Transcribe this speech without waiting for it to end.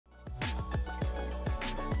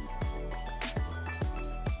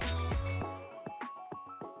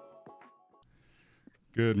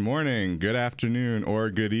Good morning, good afternoon, or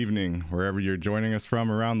good evening, wherever you're joining us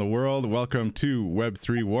from around the world. Welcome to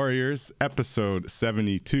Web3 Warriors, episode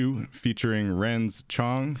 72, featuring Renz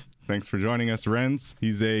Chong. Thanks for joining us, Renz.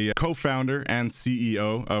 He's a co-founder and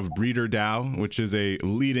CEO of BreederDAO, which is a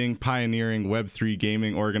leading, pioneering Web3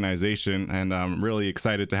 gaming organization. And I'm really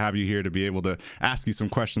excited to have you here to be able to ask you some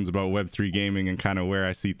questions about Web3 gaming and kind of where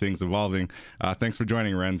I see things evolving. Thanks for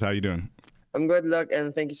joining, Renz. How you doing? I'm good, luck,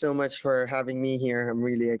 and thank you so much for having me here. I'm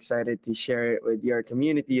really excited to share it with your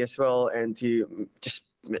community as well and to just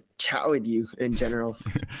chat with you in general.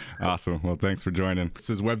 Awesome. Well, thanks for joining. This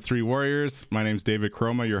is Web3 Warriors. My name's David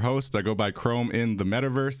Krome, your host. I go by Krome in the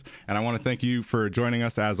metaverse, and I want to thank you for joining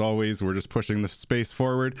us. As always, we're just pushing the space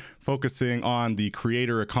forward, focusing on the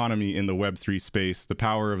creator economy in the Web3 space, the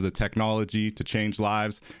power of the technology to change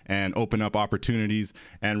lives and open up opportunities,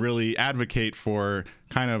 and really advocate for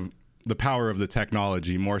kind of the power of the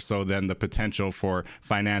technology more so than the potential for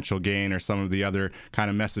financial gain or some of the other kind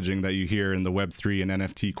of messaging that you hear in the Web3 and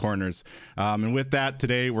NFT corners. And with that,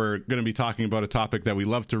 today we're going to be talking about a topic that we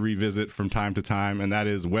love to revisit from time to time, and that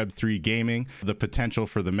is Web3 gaming, the potential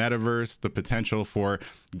for the metaverse, the potential for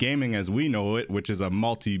gaming as we know it, which is a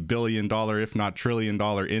multi-billion-dollar, if not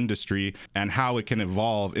trillion-dollar industry, and how it can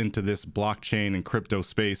evolve into this blockchain and crypto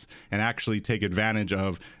space and actually take advantage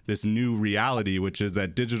of this new reality, which is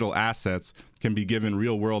that digital assets can be given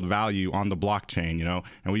real world value on the blockchain, you know,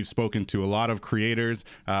 and we've spoken to a lot of creators,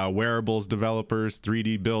 wearables developers,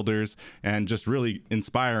 3D builders, and just really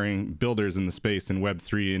inspiring builders in the space in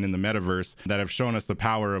Web3 and in the metaverse that have shown us the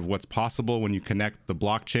power of what's possible when you connect the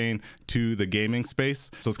blockchain to the gaming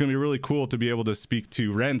space. So it's going to be really cool to be able to speak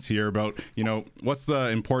to Renz here about, you know, what's the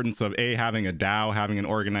importance of having a DAO, having an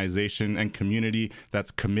organization and community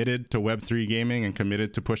that's committed to Web3 gaming and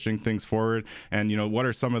committed to pushing things forward, and, you know, what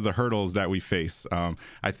are some of the hurdles that we face.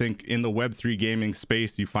 I think in the Web3 gaming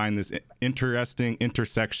space, you find this interesting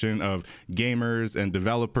intersection of gamers and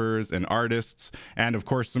developers and artists, and of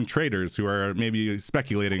course some traders who are maybe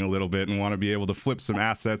speculating a little bit and want to be able to flip some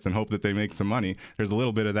assets and hope that they make some money. There's a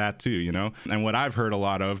little bit of that too, you know. And what I've heard a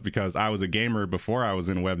lot of, because I was a gamer before I was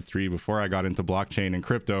in Web3, before I got into blockchain and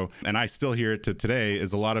crypto, and I still hear it to today,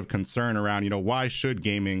 is a lot of concern around, you know, why should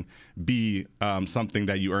gaming be something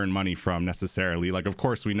that you earn money from necessarily? Like, of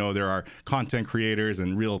course, we know there are content creators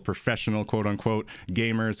and real professional, quote unquote,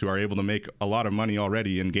 gamers who are able to make a lot of money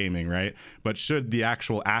already in gaming, right? But should the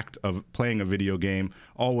actual act of playing a video game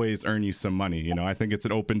always earn you some money? You know, I think it's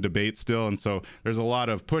an open debate still. And so there's a lot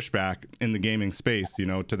of pushback in the gaming space, you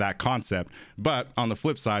know, to that concept. But on the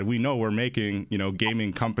flip side, we know we're making, you know,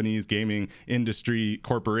 gaming companies, gaming industry,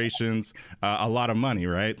 corporations, a lot of money,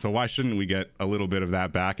 right? So why shouldn't we get a little bit of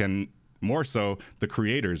that back? And more so the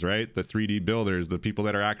creators, right? The 3D builders, the people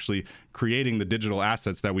that are actually creating the digital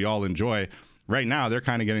assets that we all enjoy. Right now, they're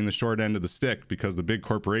kind of getting the short end of the stick because the big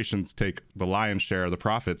corporations take the lion's share of the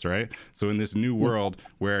profits, right? So in this new world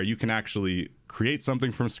where you can actually create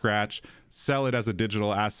something from scratch, sell it as a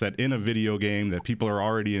digital asset in a video game that people are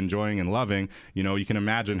already enjoying and loving, you know, you can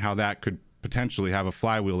imagine how that could potentially have a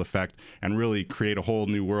flywheel effect and really create a whole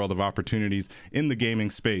new world of opportunities in the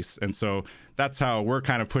gaming space. And so that's how we're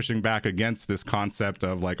kind of pushing back against this concept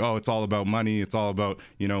of like, oh, it's all about money. It's all about,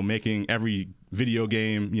 you know, making every video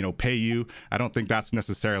game, you know, pay you. I don't think that's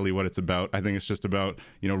necessarily what it's about. I think it's just about,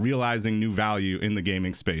 you know, realizing new value in the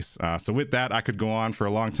gaming space. So with that, I could go on for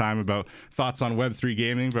a long time about thoughts on Web3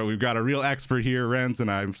 gaming, but we've got a real expert here, Renz, and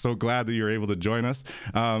I'm so glad that you're able to join us.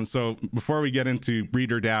 So before we get into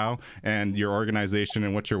BreederDAO and your organization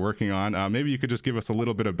and what you're working on, maybe you could just give us a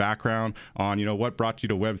little bit of background on, you know, what brought you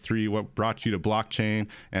to Web3, what brought you to blockchain,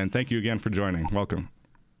 and thank you again for joining. Welcome.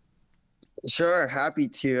 Sure, happy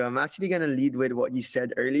to. I'm actually going to lead with what you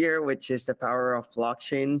said earlier, which is the power of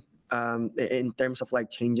blockchain in terms of like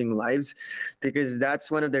changing lives, because that's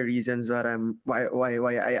one of the reasons that why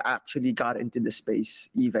I actually got into the space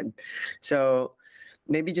even. So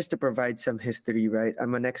maybe just to provide some history, right?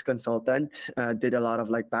 I'm an ex-consultant, did a lot of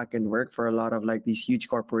like back-end work for a lot of like these huge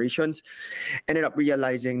corporations. Ended up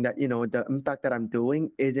realizing that, you know, the impact that I'm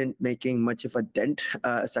doing isn't making much of a dent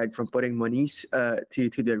aside from putting monies to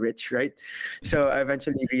the rich, right? So I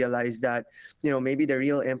eventually realized that, you know, maybe the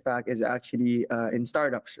real impact is actually in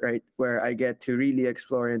startups, right? Where I get to really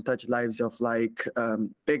explore and touch lives of like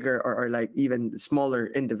bigger or like even smaller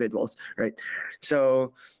individuals, right?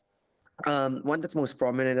 So one that's most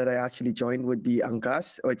prominent that I actually joined would be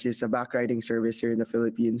Angkas, which is a back riding service here in the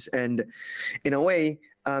Philippines. And in a way,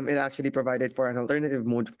 it actually provided for an alternative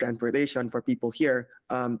mode of transportation for people here.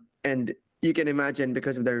 And you can imagine,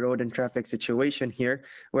 because of the road and traffic situation here,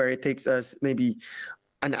 where it takes us maybe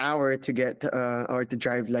an hour to get or to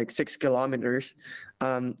drive like 6 kilometers.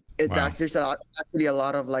 It's Wow. actually actually a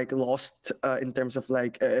lot of like lost in terms of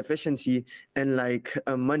like efficiency and like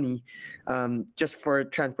money just for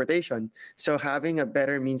transportation. So having a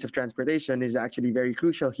better means of transportation is actually very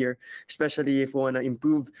crucial here, especially if we want to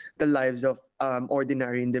improve the lives of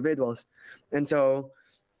ordinary individuals. And so,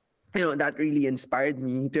 you know, that really inspired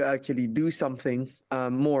me to actually do something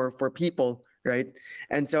more for people, right?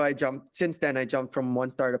 And so since then I jumped from one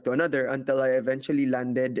startup to another until I eventually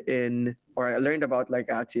landed in, or I learned about like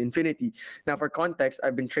Axie Infinity. Now for context,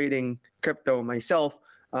 I've been trading crypto myself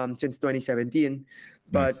since 2017,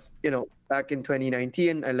 but Nice. you know, back in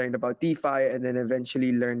 2019 I learned about DeFi and then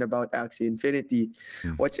eventually learned about Axie Infinity.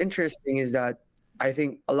 Mm. What's interesting is that I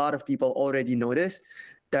think a lot of people already know this,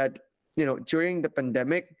 that you know, during the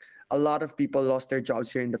pandemic, a lot of people lost their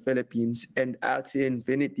jobs here in the Philippines, and Axie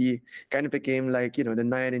Infinity kind of became like, you know, the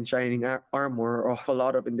knight in shining armor of a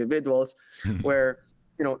lot of individuals, where,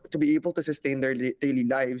 you know, to be able to sustain their daily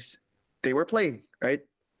lives, they were playing, right?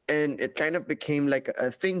 And it kind of became like a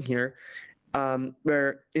thing here,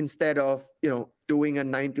 where instead of, you know, doing a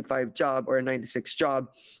 9 to 5 job or a 9 to 6 job,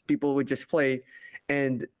 people would just play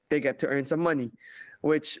and they get to earn some money,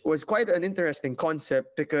 which was quite an interesting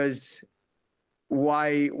concept because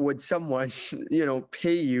why would someone you know,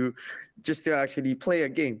 pay you just to actually play a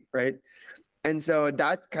game, right? And so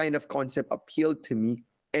that kind of concept appealed to me.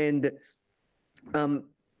 And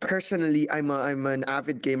personally, I'm an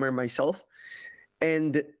avid gamer myself,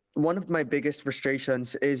 and one of my biggest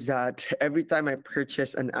frustrations is that every time I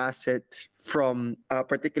purchase an asset from a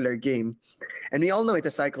particular game, and we all know it's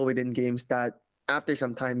a cycle within games that after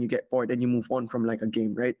some time you get bored and you move on from like a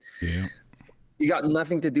game, right? Yeah. You got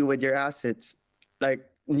nothing to do with your assets. Like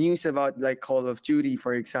news about like Call of Duty,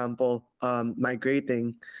 for example,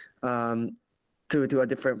 migrating to a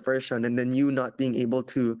different version, and then you not being able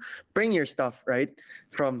to bring your stuff right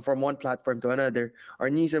from one platform to another.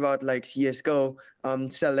 Or news about like CS:GO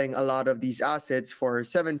selling a lot of these assets for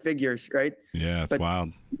 7 figures, right? Yeah, it's But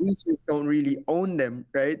wild. users don't really own them,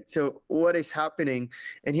 right? So what is happening?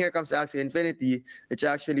 And here comes Axie Infinity, which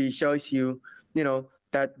actually shows you, you know,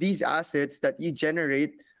 that these assets that you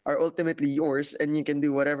generate are ultimately yours, and you can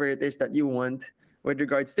do whatever it is that you want with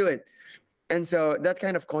regards to it. And so that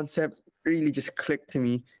kind of concept really just clicked to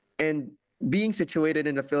me. And being situated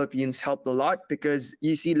in the Philippines helped a lot because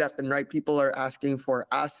you see left and right people are asking for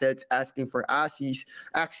assets, asking for axes.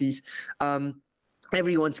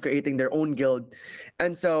 Everyone's creating their own guild.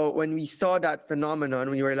 And so when we saw that phenomenon,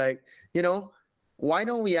 we were like, you know, why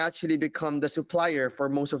don't we actually become the supplier for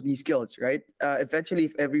most of these guilds, right? Eventually,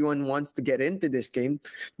 if everyone wants to get into this game,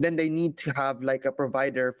 then they need to have like a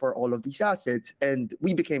provider for all of these assets, and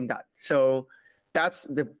we became that. So that's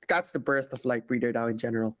the birth of like BreederDAO in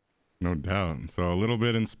general. No doubt. So a little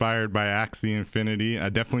bit inspired by Axie Infinity. I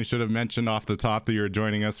definitely should have mentioned off the top that you were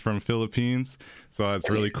joining us from Philippines. So that's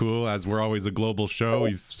really cool, as we're always a global show.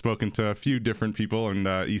 We've spoken to a few different people in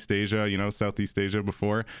East Asia, you know, Southeast Asia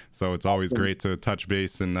before. So it's always great to touch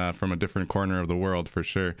base and from a different corner of the world for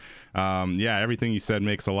sure. Yeah, everything you said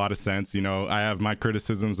makes a lot of sense. You know, I have my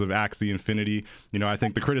criticisms of Axie Infinity. You know, I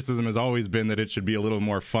think the criticism has always been that it should be a little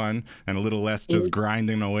more fun and a little less just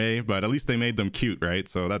grinding away, but at least they made them cute, right?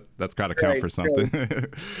 So that's got to count for something.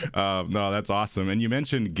 No, that's awesome. And you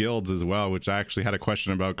mentioned guilds as well, which I actually had a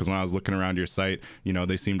question about, because when I was looking around your site, you know,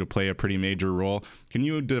 they seem to play a pretty major role. Can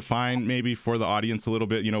you define maybe for the audience a little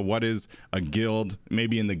bit, you know, what is a guild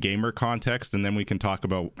maybe in the gamer context, and then we can talk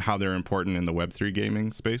about how they're important in the Web3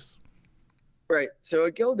 gaming space? Right. So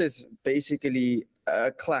a guild is basically a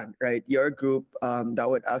clan, right? Your group that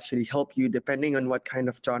would actually help you depending on what kind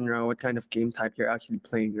of genre, what kind of game type you're actually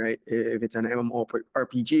playing, right? If it's an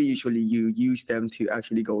MMORPG, usually you use them to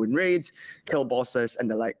actually go in raids, kill bosses, and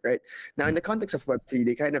the like, right? Now, in the context of Web3,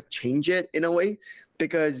 they kind of change it in a way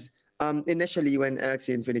because initially when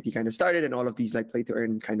Axie Infinity kind of started and all of these like play to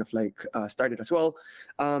earn kind of like started as well,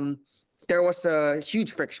 there was a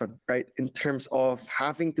huge friction, right, in terms of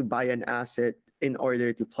having to buy an asset in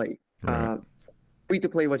order to play. Right. Free to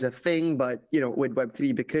play was a thing, but you know, with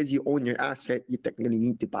Web3, because you own your asset, you technically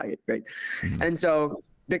need to buy it, right? Mm-hmm. And so,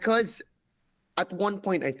 because at one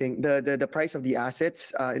point, I think the price of the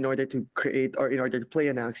assets in order to create or in order to play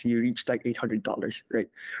an Axie reached like $800, right?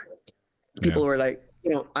 People were like,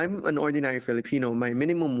 you know, I'm an ordinary Filipino. My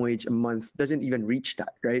minimum wage a month doesn't even reach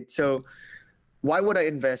that, right? So, why would I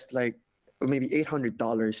invest like maybe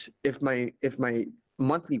 $800 if my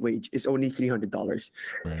monthly wage is only $300?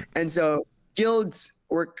 Right. And so guilds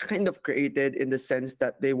were kind of created in the sense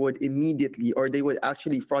that they would immediately, or they would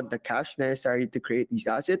actually front the cash necessary to create these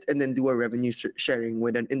assets and then do a revenue sharing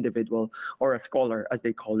with an individual or a scholar, as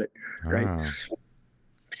they call it, right?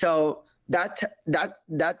 So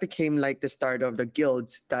that became like the start of the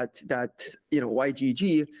guilds that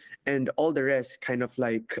YGG and all the rest kind of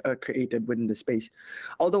like created within the space.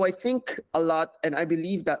 Although I think a lot, and I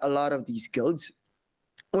believe that a lot of these guilds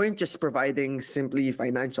weren't just providing simply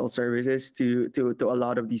financial services to a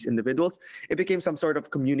lot of these individuals. It became some sort of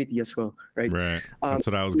community as well, right? Right. That's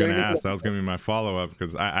what I was going to ask. That was going to be my follow-up,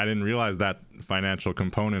 because I didn't realize that financial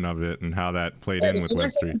component of it and how that played in with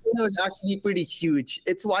Web3. It was actually pretty huge.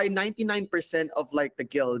 It's why 99% of like the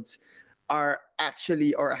guilds are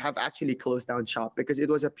actually, or have actually closed down shop, because it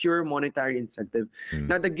was a pure monetary incentive.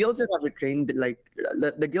 Now the guilds that have retained, like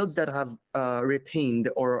the guilds that have retained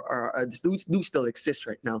or do still exist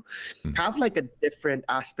right now, have like a different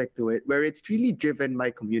aspect to it, where it's really driven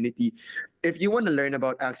by community. If you want to learn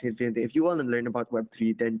about Axie Infinity, if you want to learn about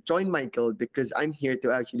Web3, then join my guild, because I'm here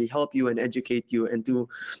to actually help you and educate you and to,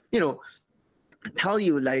 tell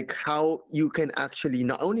you like how you can actually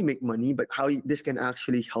not only make money, but how this can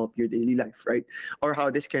actually help your daily life, right? Or how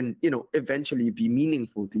this can, eventually be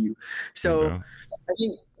meaningful to you. So I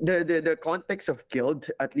think the context of guild,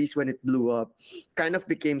 at least when it blew up, kind of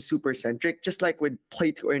became super centric, just like with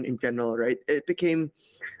play to earn in general, right? It became,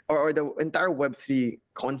 or the entire Web3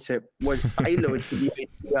 concept was siloed to the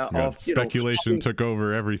idea of speculation took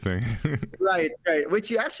over everything. right,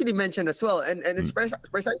 which you actually mentioned as well, and it's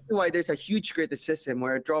precisely why there's a huge criticism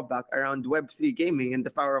or a drawback around Web3 gaming and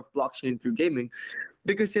the power of blockchain through gaming,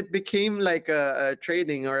 because it became like a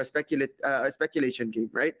trading or a speculation game,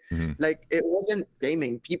 right? Like it wasn't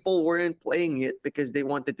gaming. People weren't playing it because they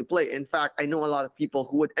wanted to play. In fact, I know a lot of people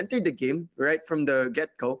who would enter the game right from the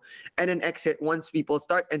get-go and then exit once people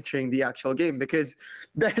start entering the actual game, because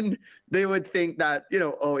then they would think that,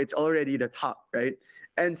 oh, it's already the top, right?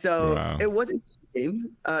 And so it wasn't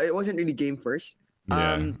game. It wasn't really game first.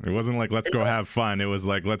 It wasn't like, let's go have fun. It was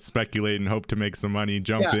like, let's speculate and hope to make some money,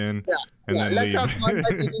 jump in, and then let's leave. have fun by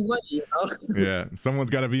making money, someone's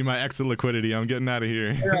got to be my exit liquidity. I'm getting out of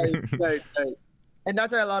here. right. And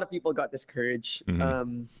that's why a lot of people got discouraged.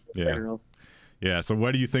 In general. Yeah. So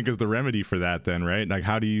what do you think is the remedy for that then, right? Like,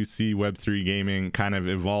 how do you see Web3 gaming kind of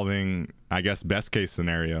evolving, I guess, best case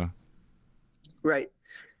scenario? Right.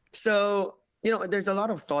 So, there's a lot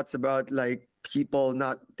of thoughts about like people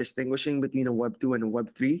not distinguishing between a Web 2 and a Web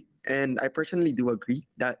 3. And I personally do agree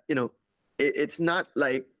that, it's not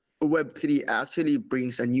like Web 3 actually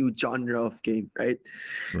brings a new genre of game, right?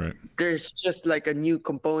 There's just like a new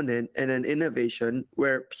component and an innovation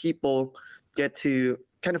where people get to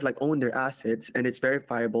kind of like own their assets, and it's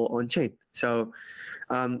verifiable on chain. So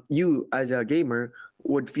you as a gamer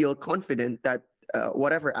would feel confident that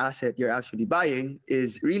whatever asset you're actually buying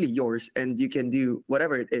is really yours, and you can do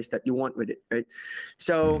whatever it is that you want with it, right?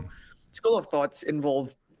 So school of thoughts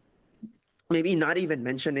involve maybe not even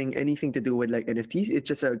mentioning anything to do with like NFTs. It's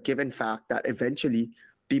just a given fact that eventually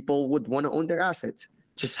people would want to own their assets.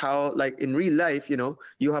 Just how like in real life,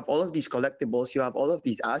 you have all of these collectibles, you have all of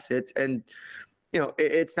these assets, and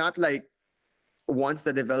it's not like once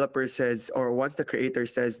the developer says, or once the creator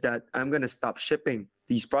says that I'm going to stop shipping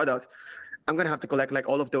these products, I'm going to have to collect like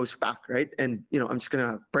all of those back, right? And, I'm just going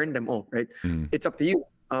to burn them all, right? It's up to you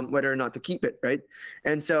whether or not to keep it, right?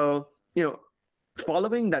 And so,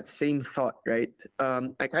 following that same thought, right?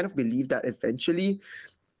 I kind of believe that eventually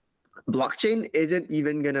blockchain isn't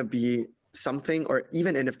even going to be something, or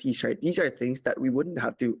even NFTs, right? These are things that we wouldn't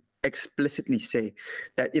have to explicitly say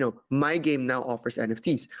that, my game now offers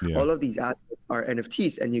NFTs. All of these assets are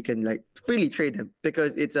NFTs, and you can like freely trade them,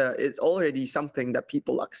 because it's already something that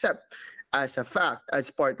people accept as a fact, as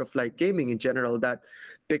part of like gaming in general, that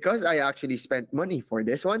because I actually spent money for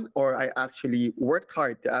this one, or I actually worked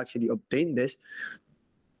hard to actually obtain this,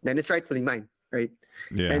 then it's rightfully mine, right?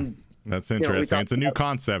 And that's interesting. It's a new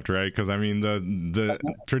concept, right? Because I mean, the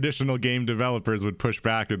traditional game developers would push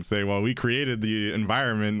back and say, well, we created the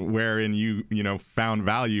environment wherein you found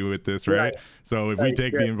value with this, right? So if we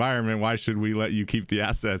take the environment, why should we let you keep the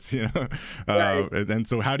assets? And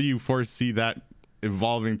so how do you foresee that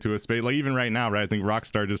evolving to a space like even right now, right? I think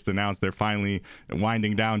Rockstar just announced they're finally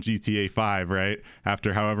winding down GTA 5, right?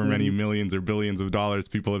 After however many millions or billions of dollars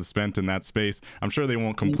people have spent in that space. I'm sure they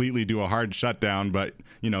won't completely do a hard shutdown, but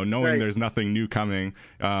knowing there's nothing new coming,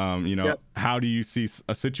 how do you see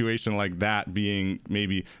a situation like that being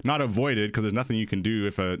maybe not avoided, because there's nothing you can do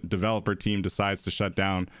if a developer team decides to shut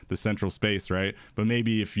down the central space, right? But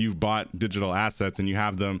maybe if you've bought digital assets and you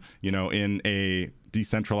have them, in a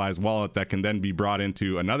decentralized wallet that can then be brought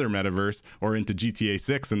into another metaverse or into GTA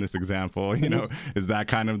 6 in this example. You know, is that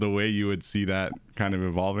kind of the way you would see that kind of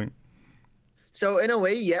evolving? So in a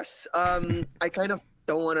way, yes. I kind of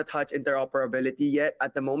don't want to touch interoperability yet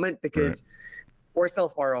at the moment because we're still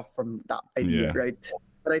far off from that idea, right?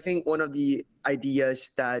 But I think one of the ideas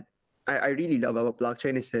that I really love about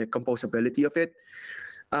blockchain is the composability of it.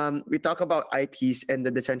 We talk about IPs and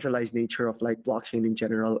the decentralized nature of like blockchain in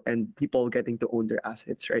general and people getting to own their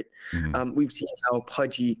assets, right? We've seen how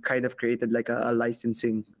Pudgy kind of created like a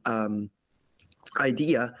licensing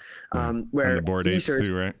idea where and the Bored Apes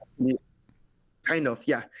too, right? Kind of,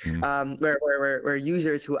 yeah. Where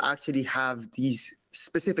users who actually have these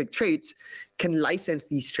specific traits can license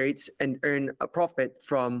these traits and earn a profit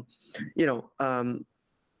from, you know,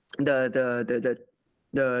 the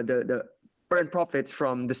earn profits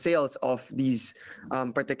from the sales of these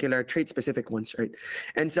particular trait specific ones, right?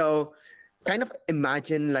 And so kind of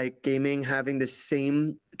imagine like gaming having the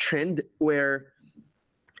same trend where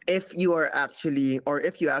if you are actually, or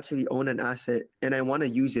if you actually own an asset and I want to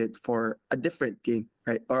use it for a different game,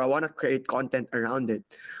 right? Or I want to create content around it,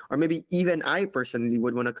 or maybe even I personally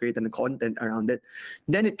would want to create a content around it,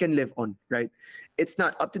 then it can live on, right? It's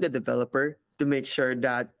not up to the developer to make sure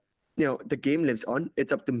that, you know, the game lives on.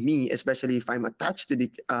 It's up to me, especially if I'm attached to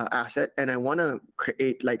the asset and I want to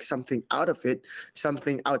create like something out of it,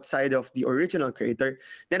 something outside of the original creator,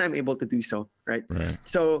 then I'm able to do so, right?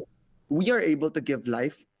 So we are able to give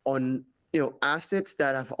life on, you know, assets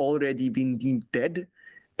that have already been deemed dead.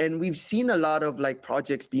 And we've seen a lot of like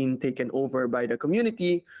projects being taken over by the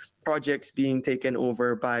community, projects being taken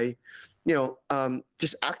over by, you know,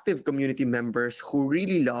 just active community members who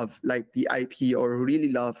really love like the IP or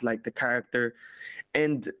really love like the character.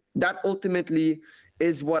 And that ultimately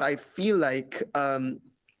is what I feel like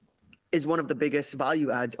is one of the biggest value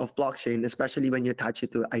adds of blockchain, especially when you attach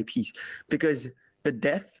it to IPs, because the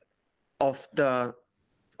death of the,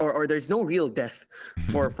 or there's no real death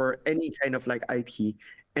for any kind of like IP,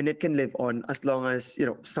 and it can live on as long as, you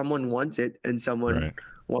know, someone wants it and someone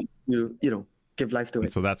wants to, you know, give life to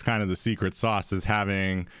it. So that's kind of the secret sauce, is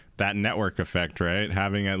having that network effect, right?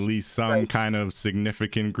 Having at least some kind of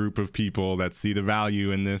significant group of people that see the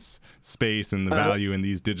value in this space and the value in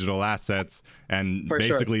these digital assets. And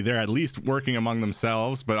basically they're at least working among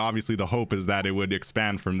themselves, but obviously the hope is that it would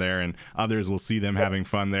expand from there and others will see them having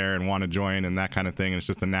fun there and want to join and that kind of thing. And it's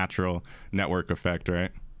just a natural network effect,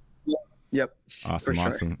 right? Yep.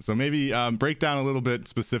 Awesome. So maybe break down a little bit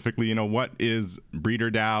specifically, you know, what is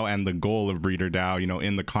BreederDAO and the goal of BreederDAO, you know,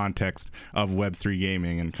 in the context of Web3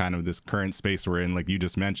 gaming and kind of this current space we're in. Like you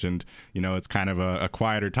just mentioned, you know, it's kind of a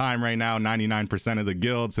quieter time right now. 99% of the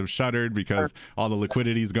guilds have shuttered because all the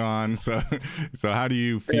liquidity's gone. So how do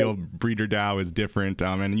you feel BreederDAO is different?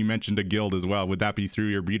 And you mentioned a guild as well. Would that be through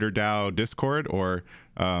your BreederDAO Discord, or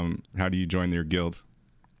how do you join your guild?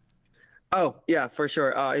 Oh, yeah, for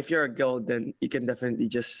sure. If you're a guild, then you can definitely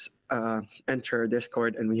just enter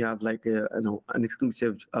Discord, and we have like a, you know, an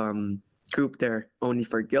exclusive group there only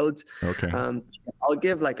for guilds. I'll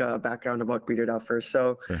give like a background about BreederDAO first.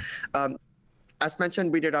 So as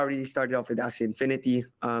mentioned, BreederDAO really started off with Axie Infinity.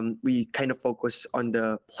 We kind of focus on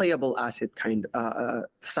the playable asset kind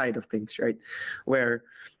side of things, right? Where,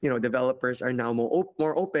 you know, developers are now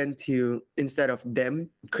more open to, instead of them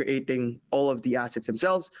creating all of the assets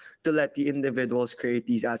themselves, to let the individuals create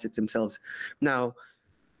these assets themselves. Now,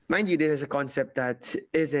 mind you, this is a concept that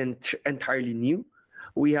isn't entirely new.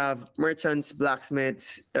 We have merchants,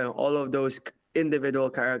 blacksmiths, all of those individual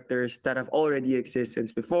characters that have already existed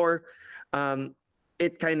since before.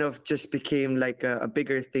 It kind of just became like a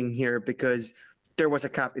bigger thing here because there was a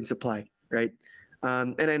cap in supply, right?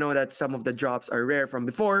 And I know that some of the drops are rare from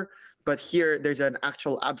before, but here there's an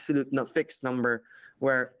actual absolute not fixed number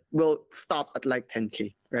where we'll stop at like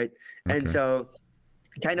 10K, right? And so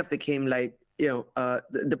it kind of became like, you know,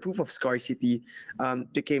 the proof of scarcity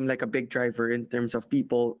became like a big driver in terms of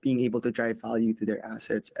people being able to drive value to their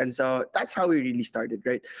assets. And so that's how we really started,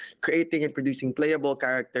 right? Creating and producing playable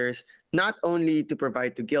characters, not only to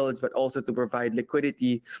provide to guilds, but also to provide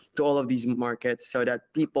liquidity to all of these markets so that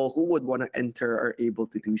people who would want to enter are able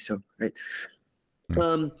to do so, right?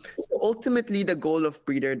 So ultimately, the goal of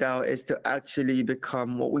BreederDAO is to actually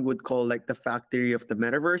become what we would call like the factory of the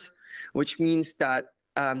metaverse, which means that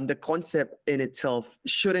the concept in itself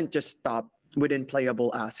shouldn't just stop within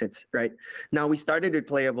playable assets, right? Now, we started with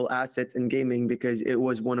playable assets in gaming because it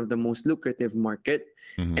was one of the most lucrative market,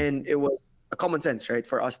 and it was a common sense, right,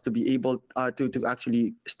 for us to be able to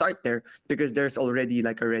actually start there because there's already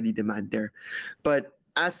like a ready demand there. But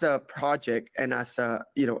as a project and as a,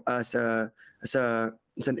 you know, as a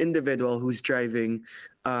as an individual who's driving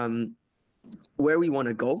where we want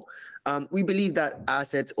to go. We believe that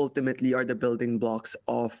assets ultimately are the building blocks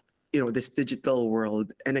of this digital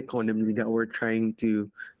world and economy that we're trying to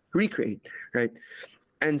recreate, right?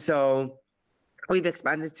 And so we've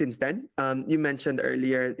expanded since then. You mentioned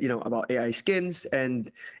earlier, about AI skins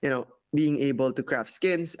and being able to craft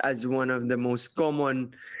skins as one of the most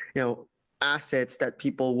common, assets that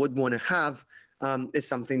people would want to have, is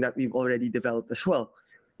something that we've already developed as well.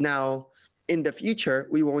 Now, in the future,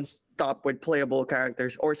 we won't stop with playable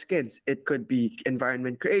characters or skins. It could be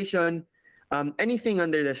environment creation, anything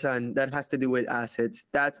under the sun that has to do with assets.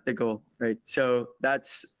 That's the goal, right? So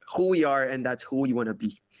that's who we are, and that's who we want to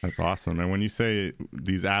be. That's awesome. And when you say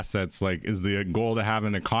these assets, like, is the goal to have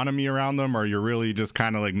an economy around them, or you're really just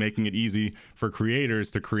kind of like making it easy for creators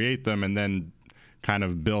to create them and then kind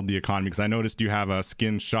of build the economy? Because I noticed you have a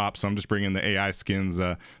skin shop, so I'm just bringing the AI skins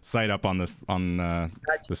site up on the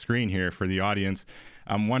screen here for the audience.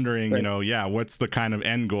 I'm wondering, what's the kind of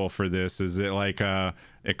end goal for this? Is it like a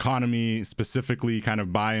economy specifically kind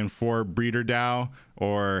of by and for BreederDAO,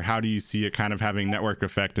 or how do you see it kind of having network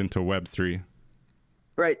effect into Web3?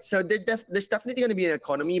 Right. So there's definitely going to be an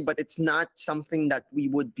economy, but it's not something that we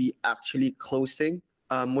would be actually closing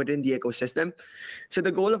within the ecosystem. So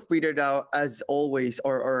the goal of BreederDAO, as always,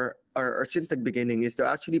 or since the beginning, is to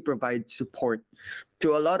actually provide support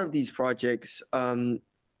to a lot of these projects. I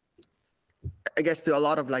guess to a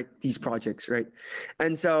lot of like these projects, right?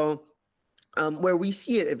 And so where we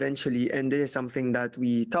see it eventually, and this is something that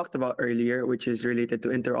we talked about earlier, which is related to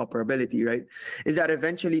interoperability, right? Is that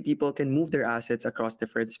eventually people can move their assets across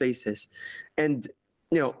different spaces. And,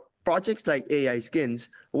 projects like AI skins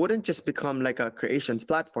wouldn't just become like a creations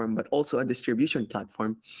platform, but also a distribution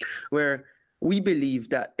platform where we believe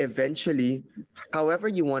that eventually, however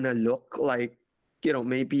you want to look like,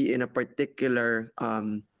 maybe in a particular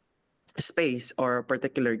space or a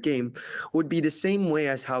particular game would be the same way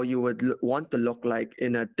as how you would want to look like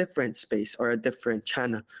in a different space or a different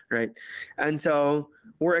channel, right? And so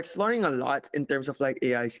we're exploring a lot in terms of like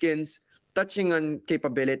AI skins, touching on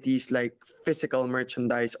capabilities like physical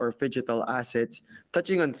merchandise or digital assets,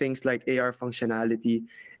 touching on things like AR functionality.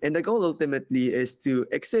 And the goal ultimately is to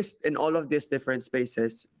exist in all of these different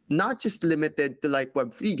spaces, not just limited to like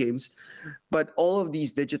Web3 games, but all of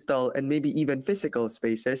these digital and maybe even physical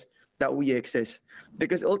spaces that we exist.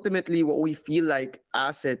 Because ultimately what we feel like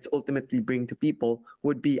assets ultimately bring to people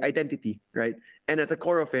would be identity, right? And at the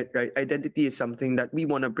core of it, right, identity is something that we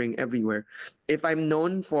want to bring everywhere. If I'm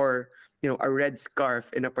known for, a red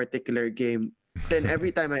scarf in a particular game, then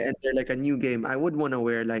every time I enter like a new game, I would want to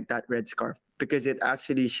wear like that red scarf because it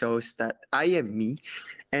actually shows that I am me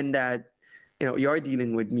and that, you're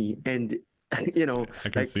dealing with me. And, I can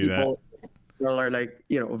like see people are like,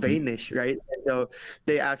 vainish, right? And so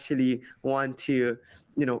they actually want to,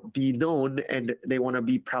 be known, and they want to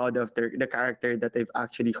be proud of the character that they've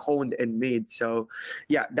actually honed and made. So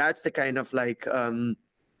yeah, that's the kind of like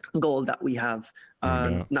goal that we have,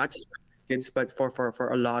 not just for kids, but for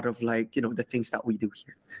a lot of like, the things that we do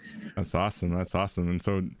here. That's awesome. That's awesome. And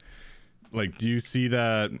so, like, do you see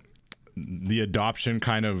that the adoption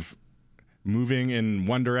kind of moving in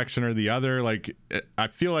one direction or the other? Like, I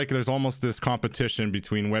feel like there's almost this competition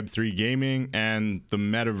between Web3 gaming and the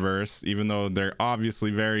metaverse, even though they're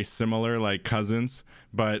obviously very similar, like cousins.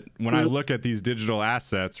 But when I look at these digital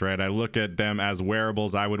assets, right, I look at them as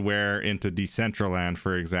wearables I would wear into Decentraland,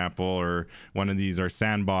 for example, or one of these, or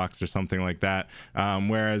Sandbox or something like that.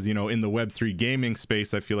 Whereas, in the Web3 gaming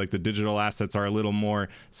space, I feel like the digital assets are a little more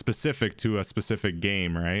specific to a specific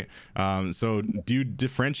game, right? So do you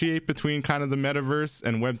differentiate between kind of the metaverse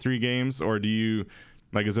and Web3 games, or do you,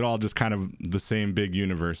 like, is it all just kind of the same big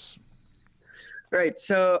universe? Right.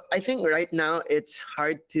 So I think right now it's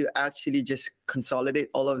hard to actually just consolidate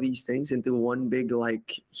all of these things into one big,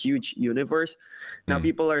 like, huge universe. Now,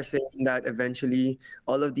 people are saying that eventually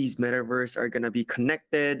all of these metaverse are going to be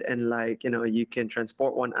connected and, like, you can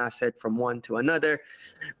transport one asset from one to another.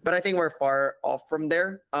 But I think we're far off from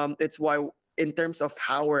there. It's why, in terms of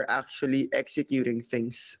how we're actually executing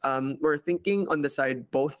things, we're thinking on the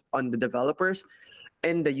side, both on the developers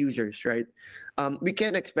and the users, right? We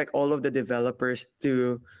can't expect all of the developers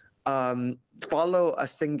to follow a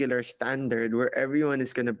singular standard where everyone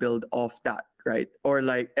is going to build off that, right? Or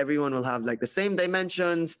like everyone will have like the same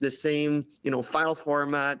dimensions, the same, file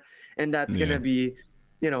format, and that's going to be,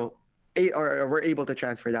 or we're able to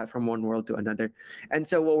transfer that from one world to another. And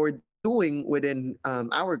so what we're doing within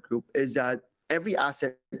our group is that every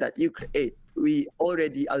asset that you create, we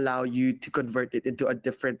already allow you to convert it into a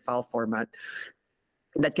different file format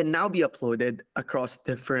that can now be uploaded across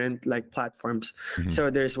different like platforms. So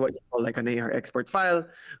there's what you call like an AR export file,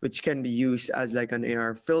 which can be used as like an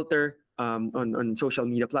AR filter on social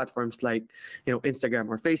media platforms like Instagram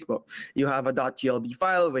or Facebook. You have a .glb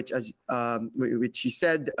file, which which you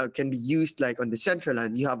said can be used like on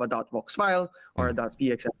Decentraland. You have a .vox file or a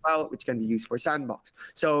 .vxn file, which can be used for Sandbox.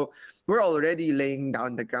 So we're already laying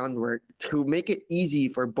down the groundwork to make it easy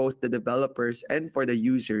for both the developers and for the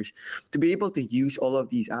users to be able to use all of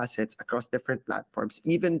these assets across different platforms,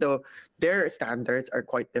 even though their standards are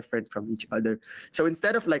quite different from each other. So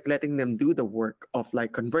instead of like letting them do the work of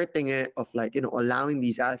like converting it, of like allowing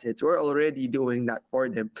these assets, we're already doing that for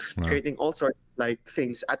them, creating all sorts of like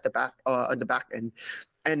things at the back on the back end,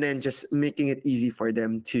 and then just making it easy for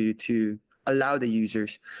them to allow the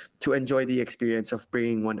users to enjoy the experience of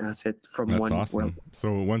bringing one asset from one world.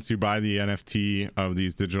 So once you buy the NFT of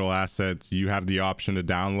these digital assets, you have the option to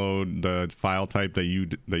download the file type that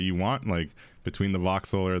you want, like between the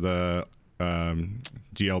voxel or the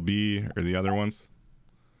GLB or the other ones.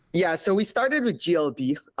 Yeah, so we started with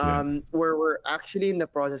GLB, where we're actually in the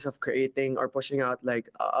process of creating or pushing out like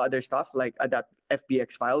other stuff, like that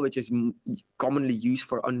FBX file, which is commonly used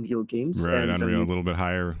for Unreal games. Right, and Unreal, a little bit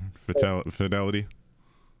higher fidelity.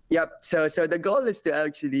 Yep. So the goal is to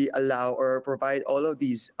actually allow or provide all of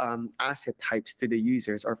these asset types to the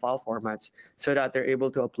users or file formats so that they're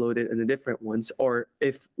able to upload it in the different ones. Or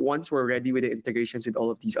if once we're ready with the integrations with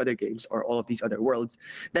all of these other games or all of these other worlds,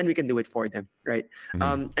 then we can do it for them, right?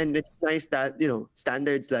 And it's nice that,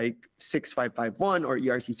 standards like 6551 or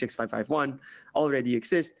ERC 6551 already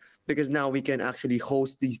exist, because now we can actually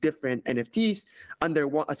host these different NFTs under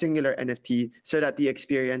a singular NFT so that the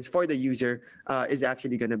experience for the user is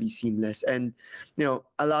actually going to be seamless. And,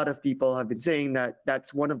 a lot of people have been saying that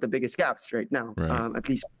that's one of the biggest gaps right now, at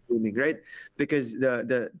least gaming, right? Because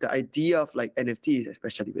the idea of like NFTs,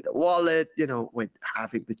 especially with a wallet, with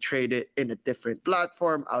having to trade it in a different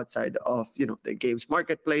platform outside of, the games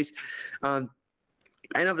marketplace, kind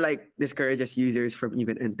of like discourages users from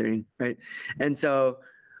even entering, right? And so,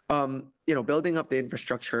 building up the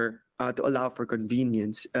infrastructure to allow for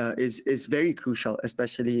convenience is very crucial,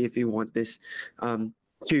 especially if you want this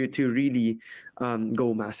to really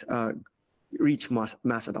reach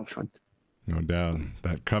mass adoption. No doubt,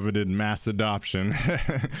 that coveted mass adoption.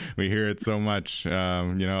 We hear it so much.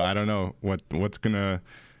 I don't know what's gonna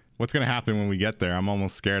happen when we get there. I'm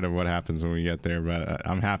almost scared of what happens when we get there, but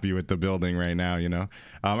I'm happy with the building right now.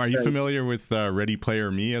 Are you familiar with Ready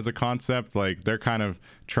Player Me as a concept? Like, they're kind of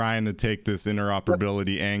trying to take this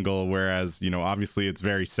interoperability angle, whereas obviously it's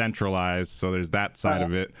very centralized, so there's that side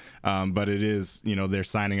of it, but it is, they're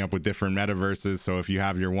signing up with different metaverses. So if you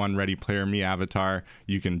have your one Ready Player Me avatar,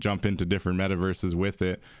 you can jump into different metaverses with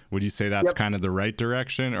it. Would you say that's kind of the right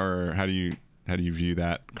direction, or how do you view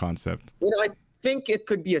that concept? I think it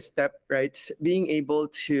could be a step, right? Being able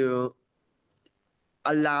to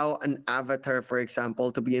allow an avatar, for example,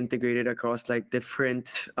 to be integrated across like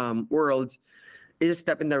different worlds is a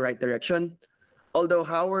step in the right direction. Although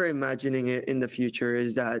how we're imagining it in the future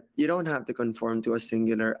is that you don't have to conform to a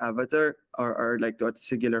singular avatar or like to a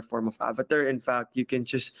singular form of avatar. In fact, you can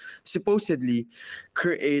just supposedly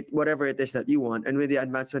create whatever it is that you want. And with the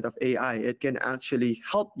advancement of AI, it can actually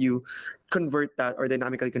help you convert that or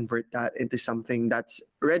dynamically convert that into something that's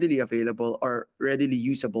readily available or readily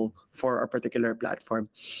usable for a particular platform.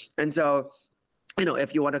 And so,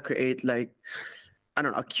 if you want to create like, I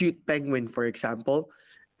don't know, a cute penguin, for example,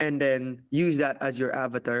 and then use that as your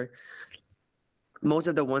avatar, most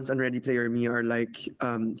of the ones on Ready Player Me are like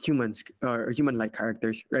humans or human-like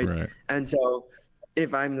characters, right? And so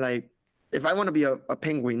if I want to be a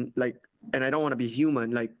penguin, like, and I don't want to be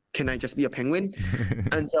human, like, can I just be a penguin?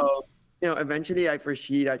 And so, eventually I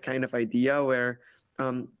foresee that kind of idea where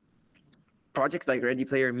projects like Ready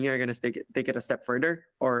Player Me are going to take it a step further,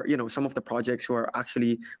 or, some of the projects who are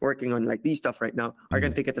actually working on like these stuff right now are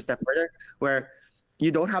going to take it a step further, where you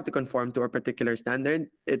don't have to conform to a particular standard.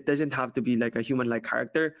 It doesn't have to be like a human-like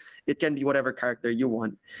character. It can be whatever character you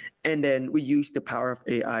want. And then we use the power of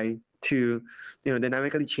AI to,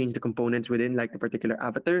 dynamically change the components within like the particular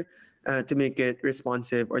avatar to make it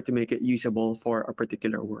responsive or to make it usable for a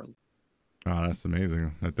particular world. Oh, that's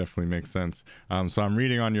amazing. That definitely makes sense. So I'm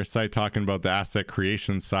reading on your site talking about the asset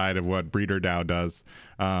creation side of what BreederDAO does,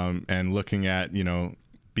 and looking at,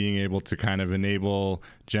 being able to kind of enable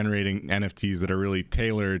generating NFTs that are really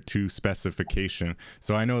tailored to specification.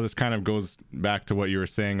 So I know this kind of goes back to what you were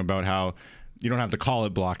saying about how you don't have to call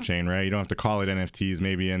it blockchain, right? You don't have to call it NFTs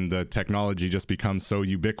maybe, and the technology just becomes so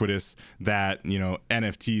ubiquitous that, you know,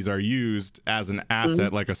 NFTs are used as an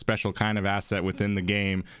asset, like a special kind of asset within the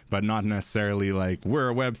game, but not necessarily like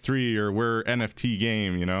we're a Web3 or we're NFT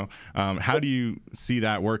game, you know? How do you see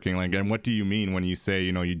that working? Like, and what do you mean when you say,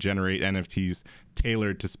 you know, you generate NFTs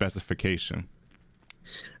tailored to specification?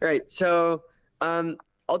 Right. So,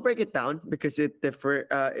 I'll break it down because it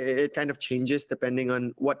kind of changes depending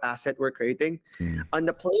on what asset we're creating. On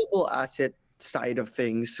the playable asset side of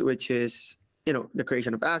things, which is, you know, the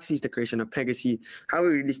creation of Axes, the creation of Pegasus, how we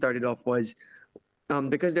really started off was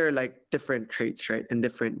because there are like different traits, right, and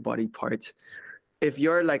different body parts. If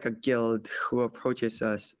you're like a guild who approaches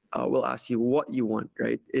us, we'll ask you what you want,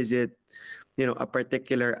 right? Is it, you know, a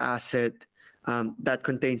particular asset that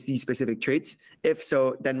contains these specific traits? If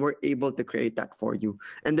so, then we're able to create that for you.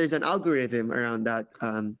 And there's an algorithm around that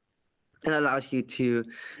and allows you to,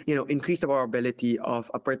 you know, increase the probability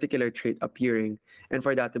of a particular trait appearing and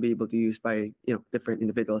for that to be able to use by, you know, different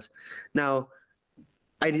individuals. Now,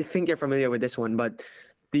 I think you're familiar with this one, but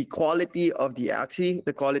the quality of the Axie,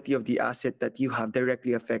 the quality of the asset that you have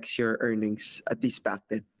directly affects your earnings, at least back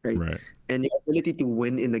then, right? And the ability to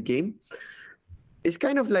win in the game is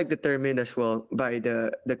kind of like determined as well by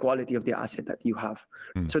the quality of the asset that you have.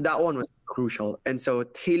 So that one was crucial. And so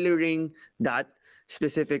tailoring that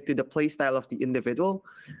specific to the play style of the individual,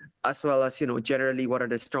 as well as, you know, generally what are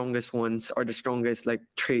the strongest ones or the strongest like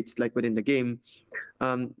traits like within the game,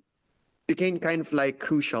 became kind of like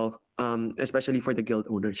crucial, especially for the guild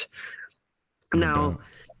owners. Now,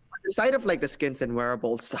 the side of like the skins and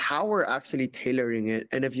wearables, how we're actually tailoring it,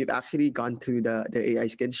 and if you've actually gone to the AI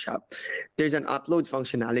skins shop, there's an upload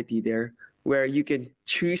functionality there where you can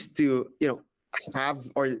choose to, you know, have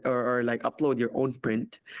or like upload your own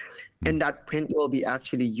print, and that print will be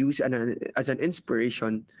actually used as an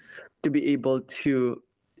inspiration to be able to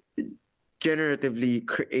generatively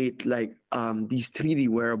create like these 3D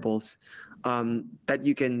wearables that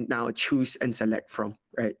you can now choose and select from,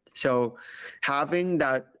 right? So having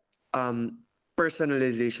that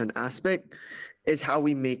personalization aspect is how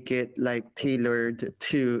we make it like tailored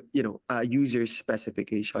to, you know, user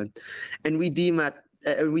specification, and we deem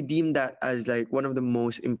that as like one of the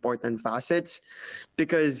most important facets,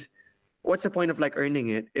 because what's the point of like earning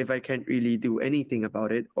it if I can't really do anything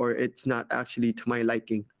about it, or it's not actually to my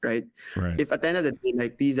liking, right? If at the end of the day,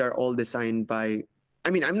 like these are all designed by, I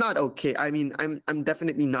mean, I'm not okay. I mean, I'm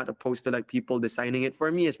definitely not opposed to like people designing it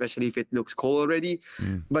for me, especially if it looks cool already.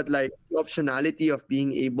 But like the optionality of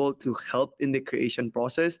being able to help in the creation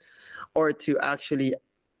process, or to actually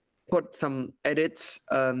put some edits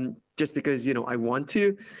just because, you know, I want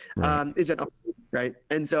to, is an option, right?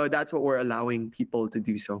 And so that's what we're allowing people to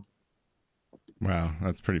do so. Wow,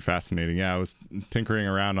 that's pretty fascinating. Yeah, I was tinkering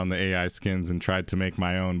around on the AI skins and tried to make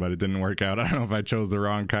my own, but it didn't work out. I don't know if I chose the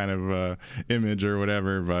wrong kind of image or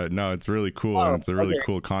whatever, but no, it's really cool. And it's a really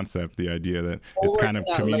cool concept, the idea that it's kind of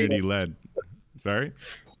community-led. Sorry?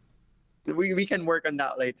 We can work on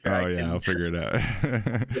that later. Oh, I'll figure it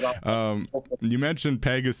out. You mentioned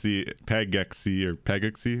Pegasus, or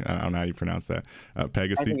Pegasus. I don't know how you pronounce that.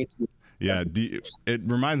 Pegasus. Yeah, it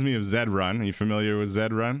reminds me of Zed Run. Are you familiar with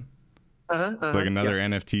Zed Run? It's like another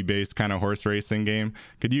NFT-based kind of horse racing game.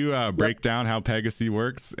 Could you break down how Pegasus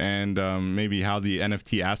works and maybe how the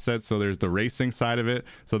NFT assets, so there's the racing side of it.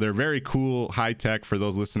 So they're very cool, high-tech, for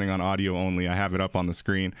those listening on audio only. I have it up on the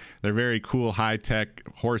screen. They're very cool, high-tech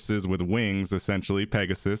horses with wings, essentially,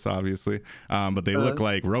 Pegasus, obviously. But they look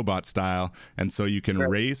like robot style. And so you can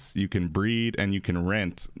race, you can breed, and you can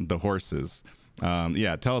rent the horses.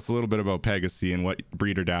 Tell us a little bit about Pegasus and what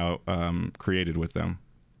BreederDAO created with them.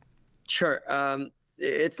 Sure.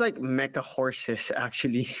 It's like mecha horses,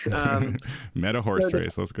 actually. Meta horse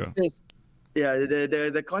race. Let's go.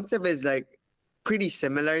 The concept is like pretty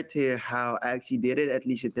similar to how Axie did it, at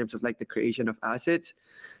least in terms of like the creation of assets.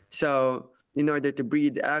 So in order to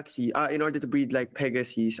breed Axie, in order to breed like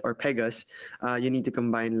Pegasus or Pegas, you need to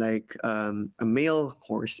combine like a male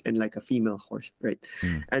horse and like a female horse, right?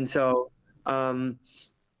 And so the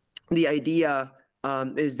idea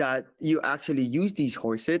is that you actually use these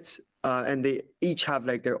horses. And they each have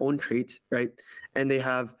like their own traits, right? And they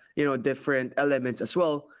have, you know, different elements as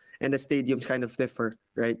well. And the stadiums kind of differ,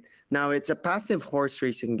 right? Now it's a passive horse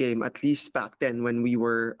racing game, at least back then when we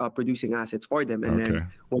were producing assets for them. And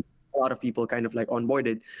then when a lot of people kind of like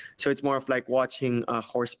onboarded. So it's more of like watching a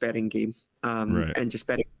horse betting game and just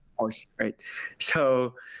betting horse, right?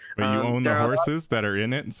 So but you own the horses that are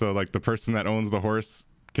in it. So like the person that owns the horse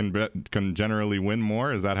can generally win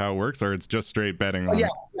more. Is that how it works, or it's just straight betting on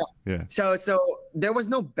yeah. So there was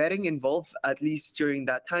no betting involved, at least during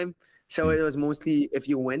that time. So it was mostly if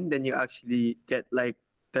you win, then you actually get like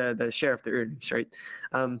the share of the earnings, right?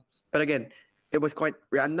 But again, it was quite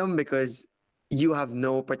random because you have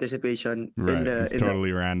no participation Right. It's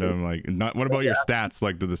totally random. Like, not, what about your stats?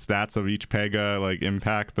 Like, do the stats of each PEGA like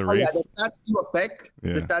impact the race? Yeah, the stats do affect.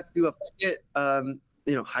 The stats do affect it.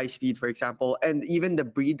 You know, high speed, for example, and even the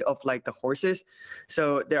breed of like the horses.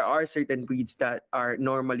 So there are certain breeds that are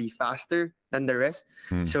normally faster than the rest.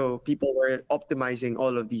 So people were optimizing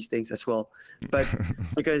all of these things as well. But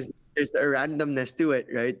because there's a randomness to it,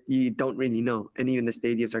 right? You don't really know. And even the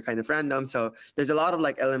stadiums are kind of random. So there's a lot of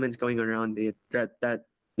like elements going around it that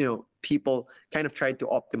you know, people kind of tried to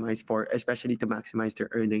optimize for, especially to maximize their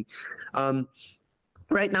earning.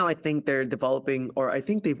 Right now, I think they're developing, or I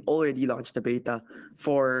think they've already launched the beta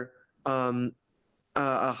for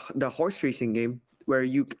the horse racing game, where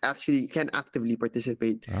you actually can actively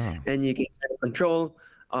participate and you can kind of control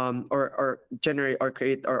or generate or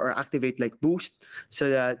create or activate like boost, so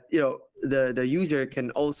that, you know, the user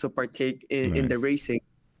can also partake in the racing,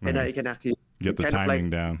 and that you can actually get the timing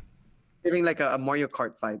down, giving like a Mario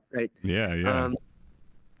Kart vibe, right? Yeah.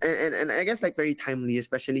 And I guess like very timely,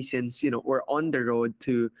 especially since, you know, we're on the road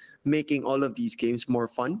to making all of these games more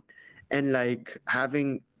fun and like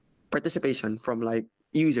having participation from like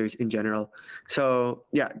users in general. So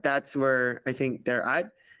yeah, that's where I think they're at.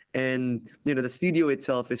 And, you know, the studio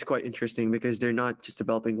itself is quite interesting because they're not just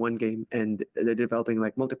developing one game, and they're developing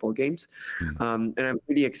like multiple games. And I'm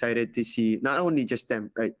pretty excited to see not only just them,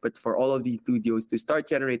 right, but for all of these studios to start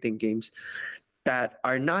generating games that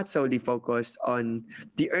are not solely focused on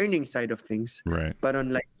the earning side of things, right, but on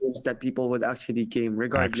like games that people would actually game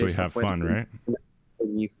regardless. Actually have fun, right?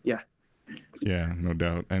 Yeah, no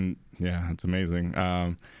doubt. And yeah, it's amazing.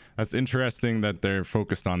 That's interesting that they're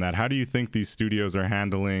focused on that. How do you think these studios are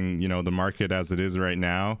handling, you know, the market as it is right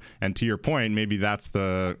now? And to your point, maybe that's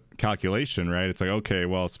the calculation, right? It's like, okay,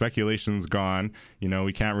 well, speculation's gone. You know,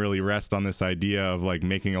 we can't really rest on this idea of like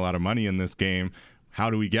making a lot of money in this game. How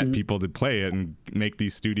do we get people to play it and make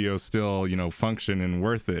these studios still, you know, function and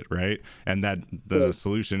worth it, right? And that the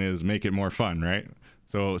solution is make it more fun, right?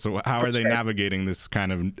 So how are they navigating this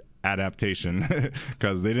kind of adaptation?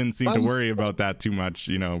 Because they didn't seem to worry about that too much,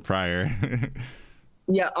 you know, prior.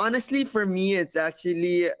 Yeah, honestly, for me, it's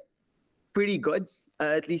actually pretty good,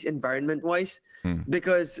 at least environment-wise,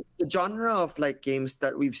 because the genre of like games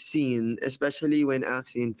that we've seen, especially when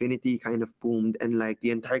Axie Infinity kind of boomed and like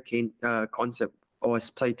the entire concept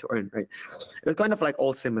was play to earn, right? It was kind of like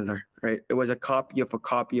all similar, right? It was a copy of a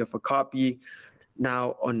copy of a copy,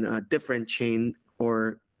 now on a different chain,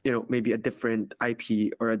 or, you know, maybe a different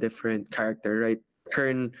IP or a different character, right?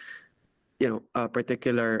 Turn, you know, a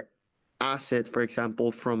particular asset, for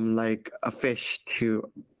example, from like a fish to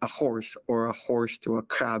a horse, or a horse to a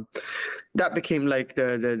crab. That became like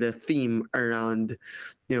the theme around,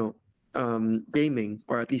 you know, gaming,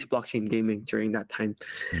 or at least blockchain gaming during that time.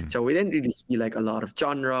 So we didn't really see like a lot of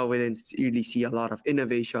genre. We didn't really see a lot of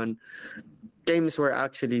innovation. Games were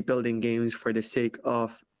actually building games for the sake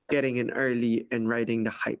of getting in early and riding the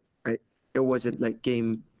hype, right? It wasn't like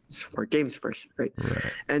games for games first, right?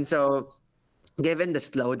 And so given the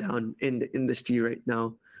slowdown in the industry right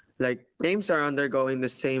now, like games are undergoing the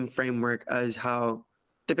same framework as how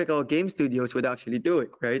typical game studios would actually do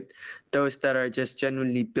it, right? Those that are just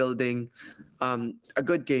genuinely building a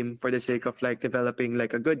good game for the sake of like developing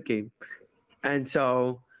like a good game. And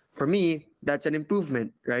so for me, that's an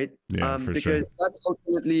improvement, right? Yeah, because that's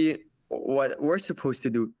ultimately what we're supposed to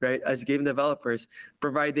do, right? As game developers,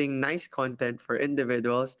 providing nice content for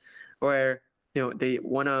individuals where, you know, they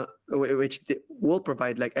wanna, which will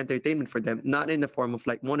provide like entertainment for them, not in the form of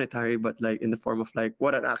like monetary, but like in the form of like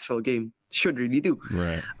what an actual game should really do.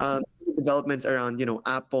 Right. Developments around, you know,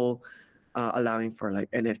 Apple allowing for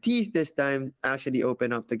like NFTs this time actually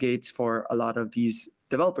open up the gates for a lot of these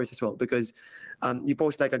developers as well, because you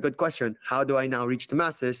post like a good question: how do I now reach the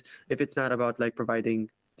masses if it's not about like providing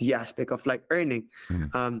the aspect of like earning?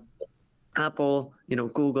 Apple, you know,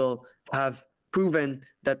 Google have proven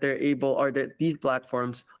that they're able, or that these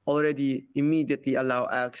platforms already immediately allow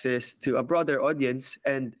access to a broader audience.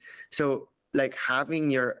 And so like having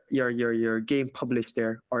your game published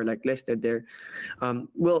there or like listed there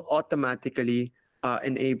will automatically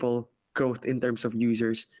enable growth in terms of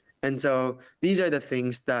users. And so these are the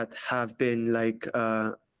things that have been like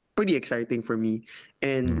pretty exciting for me.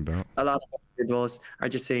 And a lot of individuals are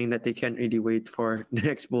just saying that they can't really wait for the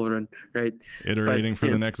next bull run, right? Iterating for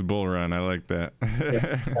the next bull run. I like that.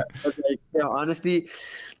 Like, you know, honestly,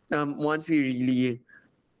 once we really,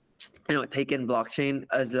 you know, take in blockchain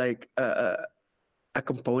as like a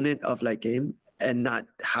component of like game, and not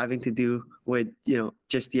having to do with,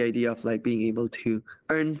 just the idea of like being able to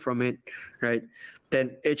earn from it, right?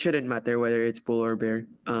 Then it shouldn't matter whether it's bull or bear.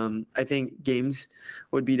 I think games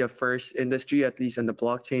would be the first industry, at least on the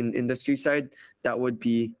blockchain industry side, that would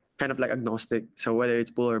be kind of like agnostic. So whether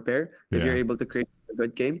it's bull or bear, if you're able to create a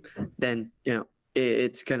good game, then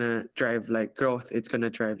it's gonna drive like growth. It's gonna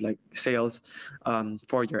drive like sales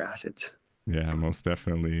for your assets. Yeah, most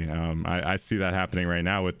definitely. I see that happening right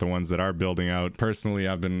now with the ones that are building out. Personally,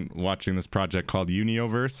 I've been watching this project called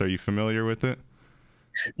Unioverse. Are you familiar with it?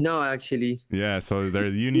 No, actually. Yeah, so their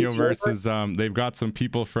Unioverse is they've got some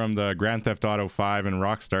people from the Grand Theft Auto 5 and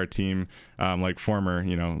Rockstar team, like former,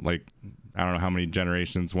 like I don't know how many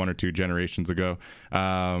generations, 1 or 2 generations ago,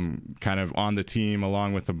 kind of on the team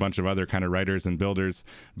along with a bunch of other kind of writers and builders.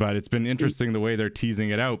 But it's been interesting the way they're teasing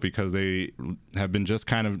it out, because they have been just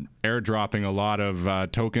kind of airdropping a lot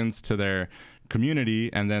of tokens to their community,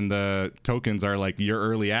 and then the tokens are like your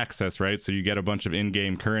early access, right? So you get a bunch of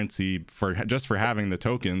in-game currency for having the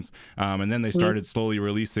tokens, and then they started slowly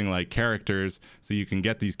releasing like characters, so you can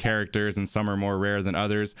get these characters, and some are more rare than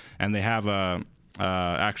others, and they have a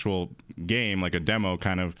actual game, like a demo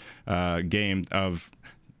kind of game of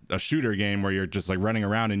a shooter game where you're just like running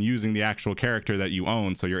around and using the actual character that you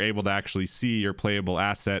own, so you're able to actually see your playable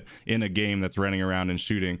asset in a game that's running around and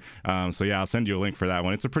shooting. So yeah, I'll send you a link for that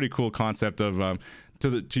one. It's a pretty cool concept of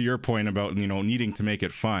to your point about needing to make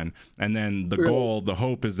it fun, and then the goal, the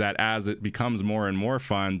hope is that as it becomes more and more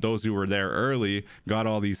fun, those who were there early got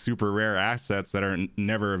all these super rare assets that are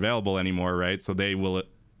never available anymore, right? So they will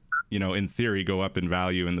in theory go up in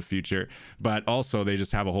value in the future, but also they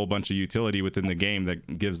just have a whole bunch of utility within the game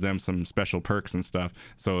that gives them some special perks and stuff.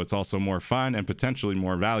 So it's also more fun and potentially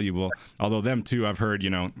more valuable. Although them too, I've heard,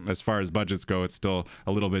 as far as budgets go, it's still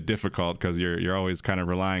a little bit difficult, because you're always kind of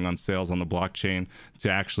relying on sales on the blockchain to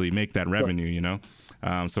actually make that revenue,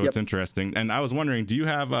 So it's interesting. And I was wondering, do you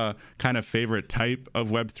have a kind of favorite type of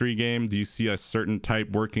Web3 game? Do you see a certain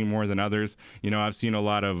type working more than others? I've seen a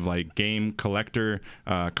lot of like game collector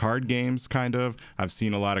card games, kind of. I've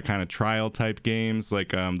seen a lot of kind of trial type games, like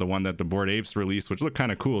the one that the Bored Apes released, which looked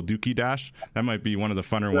kind of cool, Dookie Dash. That might be one of the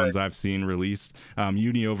funner ones I've seen released.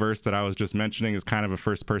 Unioverse that I was just mentioning is kind of a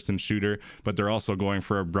first person shooter, but they're also going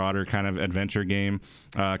for a broader kind of adventure game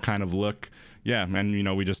kind of look. Yeah,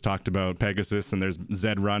 and we just talked about Pegasus, and there's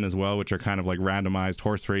Zed Run as well, which are kind of like randomized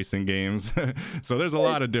horse racing games. So there's a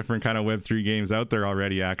lot of different kind of Web3 games out there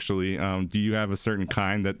already, actually. Do you have a certain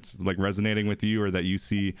kind that's like resonating with you, or that you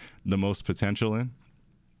see the most potential in?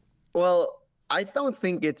 Well, I don't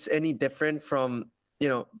think it's any different from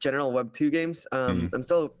general Web2 games. I'm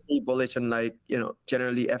still pretty bullish on like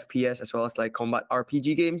generally FPS as well as like combat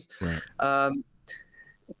RPG games. Right.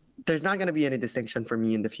 There's not going to be any distinction for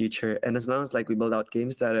me in the future, and as long as like we build out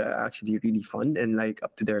games that are actually really fun and like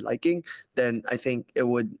up to their liking, then I think it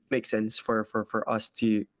would make sense for us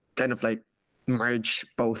to kind of like merge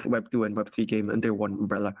both Web2 and Web3 game under one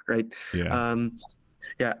umbrella, right?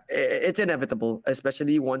 Yeah. It's inevitable,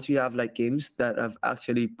 especially once we have like games that have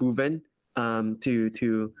actually proven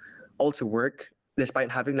to also work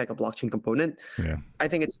despite having like a blockchain component. I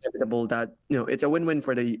think it's inevitable that it's a win-win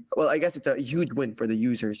for I guess it's a huge win for the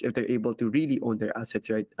users if they're able to really own their assets,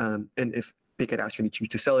 right? And if they can actually choose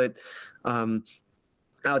to sell it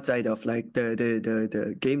outside of like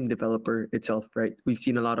the game developer itself, right? We've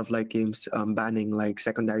seen a lot of like games banning like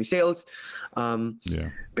secondary sales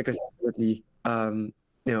because ultimately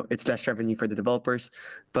it's less revenue for the developers.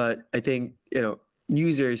 But I think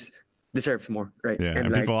users deserves more, right? Yeah,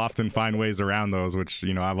 and people often find ways around those, which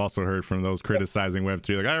I've also heard from those criticizing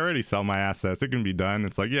Web3, like, I already sell my assets, it can be done.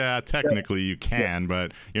 It's like, yeah, technically you can,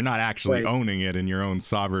 but you're not actually owning it in your own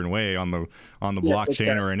sovereign way on the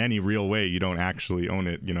blockchain, or in any real way. You don't actually own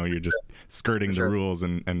it. You're just skirting the rules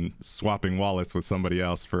and swapping wallets with somebody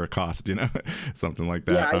else for a cost, something like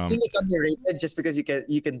that. Yeah, I think it's underrated. Just because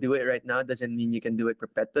you can do it right now doesn't mean you can do it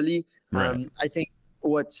perpetually. Right. I think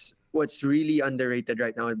what's really underrated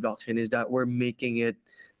right now in blockchain is that we're making it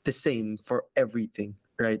the same for everything,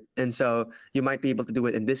 right? And so you might be able to do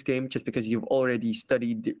it in this game just because you've already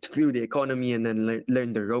studied through the economy and then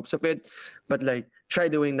learned the ropes of it. But like, try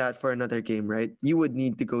doing that for another game, right? You would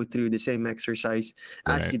need to go through the same exercise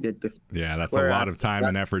as you did before. Yeah, that's a lot of time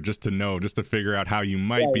and effort just to figure out how you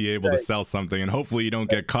might be able to sell something, and hopefully you don't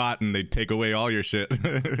get caught and they take away all your shit.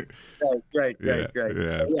 Right. Yeah,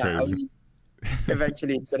 So, it's crazy.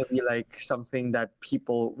 Eventually it's going to be like something that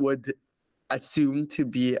people would assume to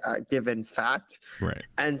be a given fact, right?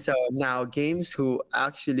 And so now games who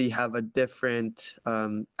actually have a different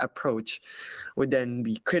approach would then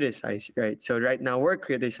be criticized, right? So right now we're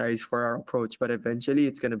criticized for our approach, but eventually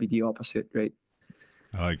it's going to be the opposite, right?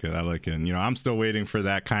 I like it. I like it. And, you know, I'm still waiting for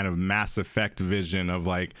that kind of Mass Effect vision of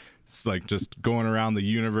like just going around the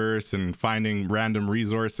universe and finding random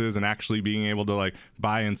resources and actually being able to like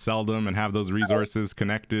buy and sell them and have those resources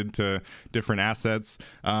connected to different assets.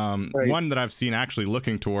 One that I've seen actually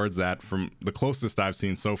looking towards that, from the closest I've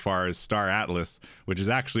seen so far, is Star Atlas, which is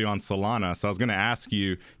actually on Solana. So I was going to ask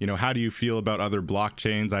you, you know, how do you feel about other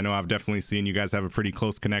blockchains? I know I've definitely seen you guys have a pretty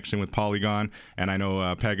close connection with Polygon, and I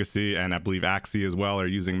know Pegasus and I believe Axie as well are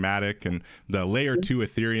using Matic, and the layer 2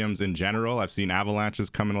 Ethereums in general. I've seen Avalanches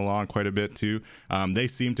coming along quite a bit too. They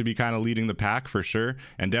seem to be kind of leading the pack for sure,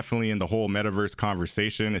 and definitely in the whole metaverse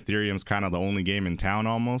conversation, Ethereum's kind of the only game in town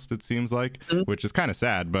almost, it seems like, which is kind of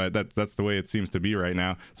sad, but that's the way it seems to be right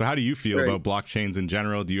now. So how do you feel about blockchains in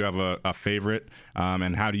general? Do you have a favorite,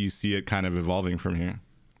 and how do you see it kind of evolving from here?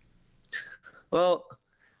 Well,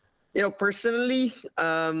 you know, personally,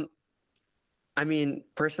 I mean,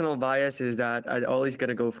 personal bias is that I'd always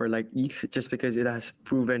gonna go for like ETH, just because it has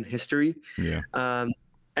proven history. Yeah.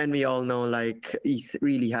 And we all know like ETH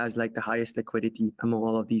really has like the highest liquidity among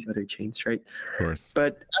all of these other chains, right? Of course.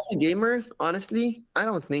 But as a gamer, honestly, I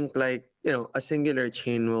don't think like, you know, a singular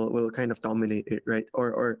chain will kind of dominate it, right?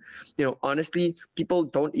 Or you know, honestly, people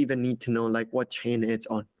don't even need to know like what chain it's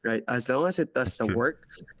on, right? As long as it does the work,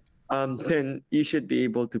 then you should be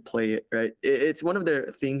able to play it, right? It's one of the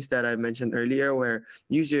things that I mentioned earlier, where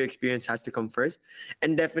user experience has to come first,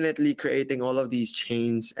 and definitely creating all of these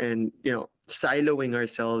chains and, you know, siloing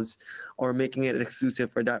ourselves or making it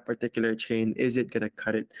exclusive for that particular chain, is it gonna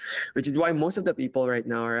cut it? Which is why most of the people right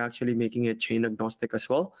now are actually making it chain agnostic as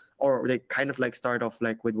well, or they kind of like start off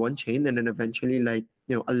like with one chain and then eventually like,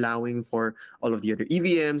 you know, allowing for all of the other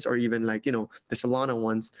EVMs or even like, you know, the Solana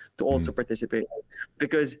ones to also participate,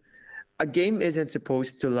 because a game isn't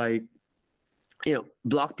supposed to like, you know,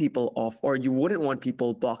 block people off, or you wouldn't want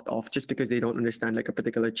people blocked off just because they don't understand like a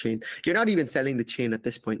particular chain. You're not even selling the chain at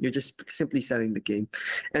this point. You're just simply selling the game.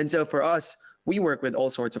 And so for us, we work with all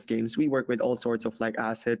sorts of games. We work with all sorts of like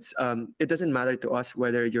assets. It doesn't matter to us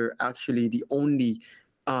whether you're actually the only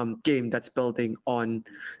game that's building on,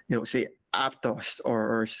 you know, say Aptos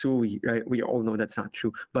or Sui, right? We all know that's not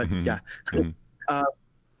true, but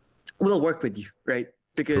we'll work with you, right?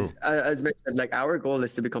 Because as mentioned, like our goal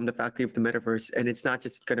is to become the factory of the metaverse, and it's not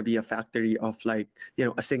just going to be a factory of like, you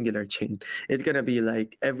know, a singular chain. It's going to be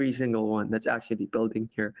like every single one that's actually building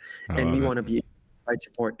here, and we want to be able to provide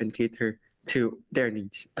support and cater to their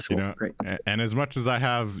needs as well, you know, right? And as much as I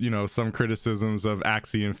have, you know, some criticisms of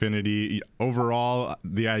Axie Infinity, overall,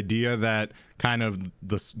 the idea that kind of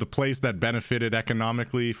the place that benefited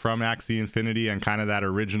economically from Axie Infinity and kind of that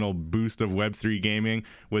original boost of Web3 gaming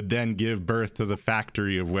would then give birth to the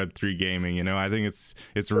factory of Web3 gaming. You know, I think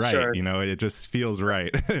it's right. Sure. You know, it just feels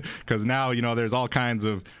right, because now, you know, there's all kinds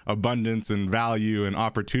of abundance and value and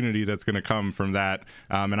opportunity that's going to come from that.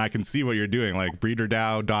 And I can see what you're doing, like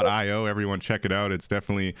BreederDAO.io. Everyone check it out. It's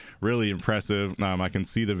definitely really impressive. I can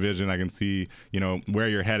see the vision. I can see, you know, where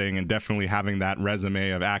you're heading, and definitely having that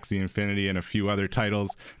resume of Axie Infinity and a few other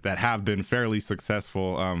titles that have been fairly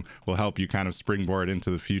successful will help you kind of springboard into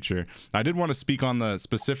the future. I did want to speak on the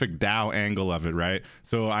specific DAO angle of it, right?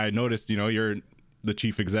 So I noticed, you know, you're the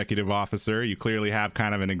chief executive officer. You clearly have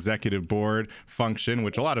kind of an executive board function,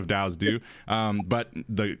 which a lot of DAOs do. But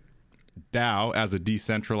the DAO, as a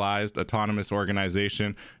decentralized autonomous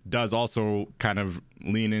organization, does also kind of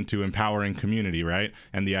lean into empowering community, right?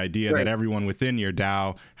 And the idea that everyone within your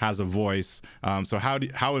DAO has a voice. So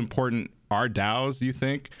how important are DAOs, do you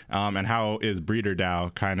think? And how is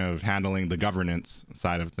BreederDAO kind of handling the governance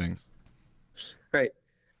side of things? Right.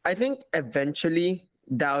 I think eventually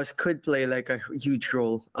DAOs could play like a huge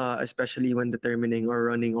role, especially when determining or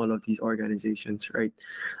running all of these organizations, right?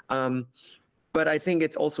 But I think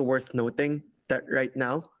it's also worth noting that right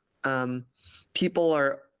now, people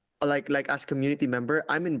are like as community member,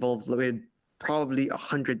 I'm involved with probably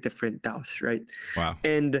 100 different DAOs, right? Wow.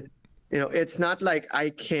 And, you know, it's not like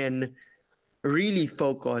I can really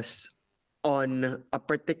focus on a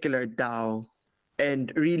particular DAO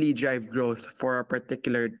and really drive growth for a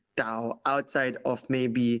particular DAO outside of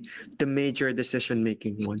maybe the major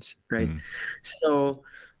decision-making ones, right? So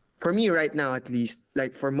for me right now, at least,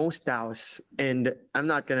 like for most DAOs, and I'm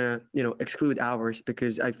not gonna, you know, exclude ours,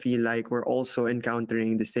 because I feel like we're also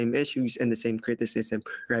encountering the same issues and the same criticism,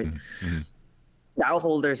 right? DAO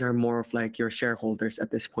holders are more of like your shareholders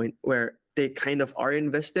at this point, where they kind of are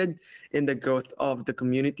invested in the growth of the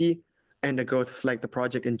community and the growth of like the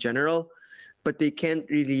project in general, but they can't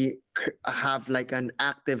really have like an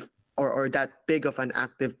active or that big of an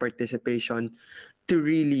active participation to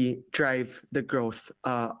really drive the growth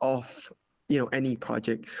of, any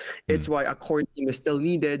project. It's why a core team is still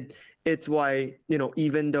needed. It's why,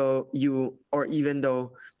 even though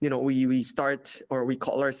we start, or we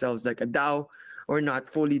call ourselves like a DAO, we're not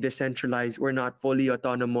fully decentralized, we're not fully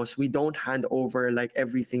autonomous, we don't hand over like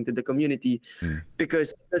everything to the community,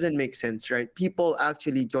 because it doesn't make sense, right? People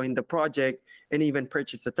actually join the project and even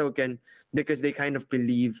purchase a token because they kind of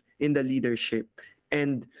believe in the leadership.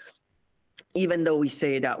 And even though we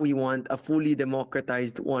say that we want a fully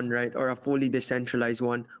democratized one, right, or a fully decentralized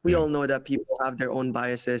one, we all know that people have their own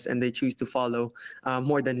biases and they choose to follow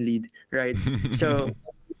more than lead, right? So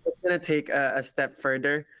it's going to take a step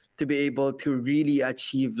further to be able to really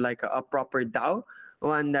achieve like a proper DAO,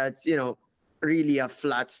 one that's, really a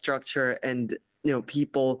flat structure, and,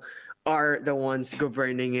 people are the ones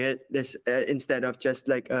governing it, this instead of just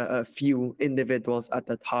like a few individuals at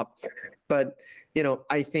the top. But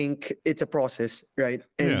I think it's a process, right?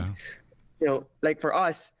 And like for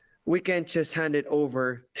us, we can't just hand it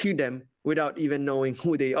over to them without even knowing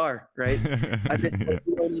who they are, right? At this point,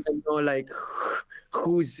 we don't even know like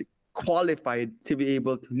who's qualified to be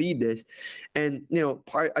able to lead this. And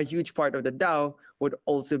a huge part of the DAO would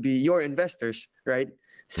also be your investors, right?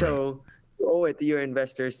 So you owe it to your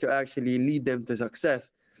investors to actually lead them to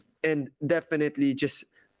success. And definitely just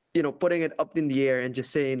putting it up in the air and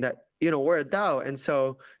just saying that we're a DAO, and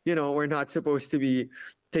so we're not supposed to be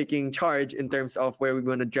taking charge in terms of where we're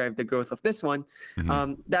going to drive the growth of this one.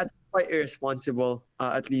 That's quite irresponsible,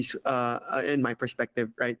 at least in my perspective,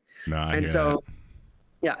 right?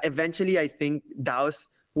 Eventually I think DAOs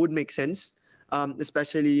would make sense,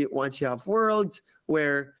 especially once you have worlds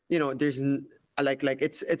where there's like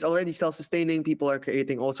it's already self-sustaining. People are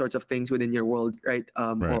creating all sorts of things within your world, right?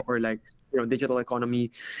 Or like digital economy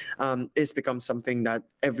is become something that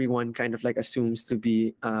everyone kind of like assumes to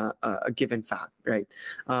be a given fact, right?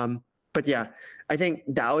 But yeah, I think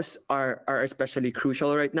DAOs are especially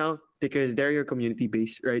crucial right now because they're your community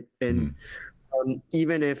base, right? And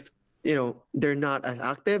even if they're not as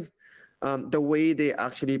active, the way they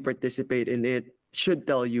actually participate in it should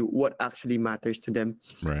tell you what actually matters to them.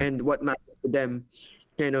 And what matters to them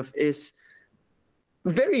kind of is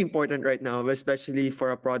very important right now, especially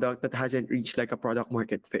for a product that hasn't reached like a product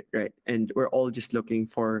market fit, right? And we're all just looking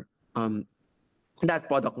for that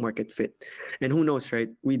product market fit. And who knows, right?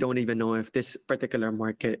 We don't even know if this particular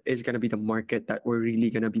market is going to be the market that we're really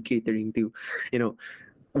going to be catering to,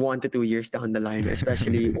 1 to 2 years down the line,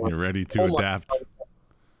 especially you're ready to adapt.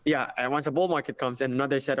 And once a bull market comes and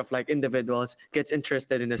another set of like individuals gets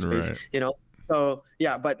interested in the space, So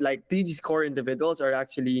but like these core individuals are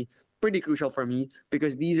actually pretty crucial for me,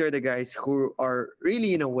 because these are the guys who are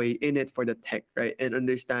really in a way in it for the tech, right? And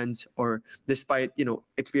understands, or despite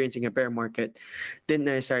experiencing a bear market, didn't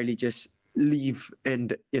necessarily just leave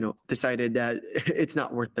and decided that it's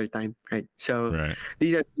not worth their time, right? So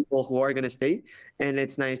these are people who are going to stay, and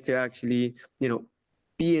it's nice to actually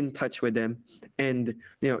be in touch with them and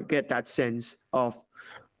get that sense of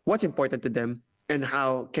what's important to them and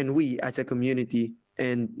how can we as a community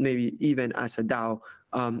and maybe even as a DAO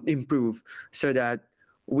improve so that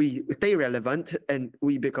we stay relevant and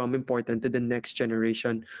we become important to the next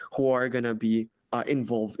generation who are going to be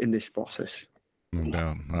involved in this process. No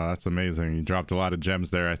doubt. That's amazing. You dropped a lot of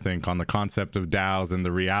gems there, I think, on the concept of DAOs and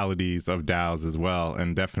the realities of DAOs as well.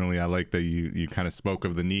 And definitely, I like that you kind of spoke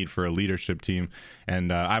of the need for a leadership team.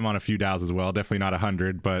 And I'm on a few DAOs as well. Definitely not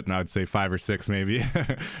 100, but I'd say 5 or 6 maybe.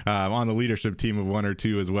 I'm on the leadership team of 1 or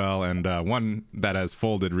 2 as well. And one that has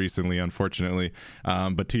folded recently, unfortunately.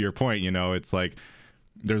 But to your point, it's like,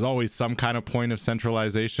 there's always some kind of point of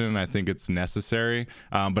centralization. I think it's necessary.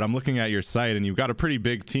 But I'm looking at your site and you've got a pretty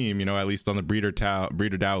big team, at least on the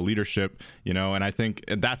BreederDAO leadership, and I think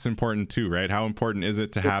that's important too, right? How important is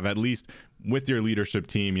it to have at least with your leadership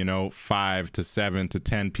team, 5 to 7 to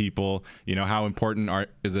 10 people, how important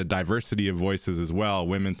is a diversity of voices as well,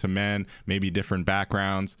 women to men, maybe different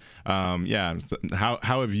backgrounds. So how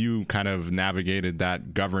have you kind of navigated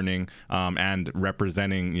that governing and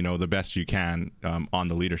representing, the best you can on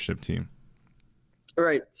the leadership team?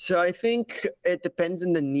 Right. So I think it depends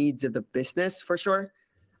on the needs of the business for sure.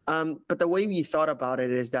 But the way we thought about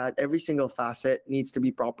it is that every single facet needs to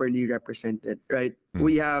be properly represented, right?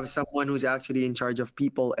 We have someone who's actually in charge of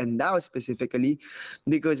people and DAO specifically,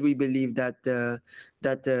 because we believe that the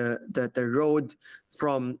road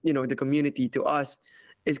from the community to us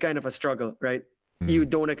is kind of a struggle, right? You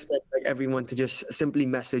don't expect like everyone to just simply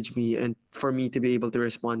message me and for me to be able to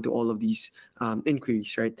respond to all of these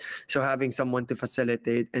inquiries, right? So having someone to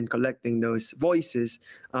facilitate and collecting those voices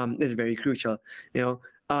is very crucial.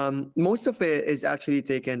 most of it is actually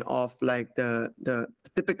taken off like the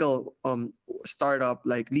typical startup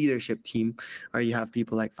like leadership team, where you have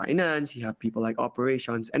people like finance, you have people like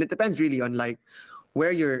operations, and it depends really on like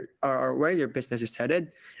where where your business is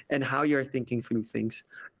headed and how you're thinking through things.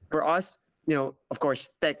 For us, of course,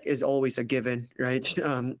 tech is always a given, right?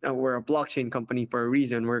 We're a blockchain company for a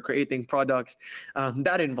reason. We're creating products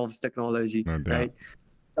that involves technology, No doubt. right?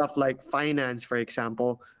 Stuff like finance, for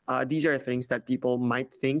example, these are things that people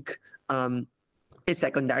might think is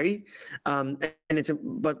secondary, and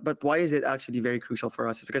but why is it actually very crucial for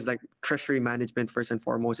us? Because like treasury management, first and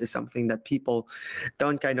foremost, is something that people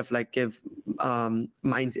don't kind of like give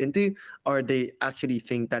minds into, or they actually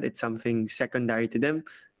think that it's something secondary to them.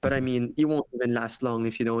 But I mean, you won't even last long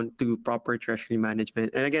if you don't do proper treasury management.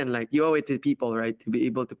 And again, like you owe it to people, right, to be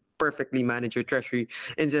able to perfectly manage your treasury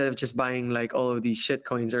instead of just buying like all of these shit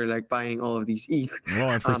coins or like buying all of these ETH. Well,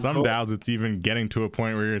 and for some DAOs, it's even getting to a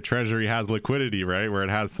point where your treasury has liquidity, right? Where it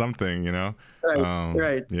has something, Right,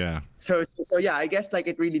 right. Yeah. So yeah, I guess like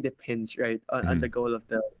it really depends, right, on the goal of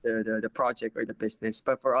the project or the business.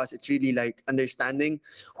 But for us, it's really like understanding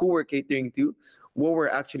who we're catering to, what we're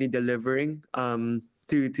actually delivering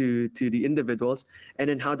to the individuals, and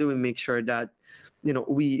then how do we make sure that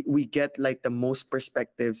we get like the most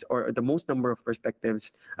perspectives or the most number of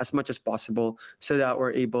perspectives as much as possible, so that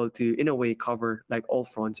we're able to in a way cover like all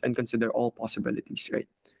fronts and consider all possibilities, right?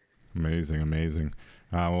 Amazing, amazing.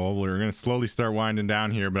 Well, we're going to slowly start winding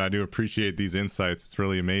down here, but I do appreciate these insights. It's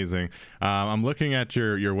really amazing. I'm looking at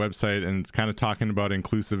your website, and it's kind of talking about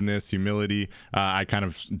inclusiveness, humility. I kind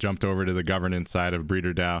of jumped over to the governance side of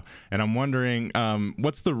BreederDAO, and I'm wondering,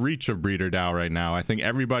 what's the reach of BreederDAO right now? I think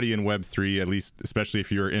everybody in Web3, at least, especially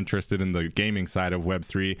if you're interested in the gaming side of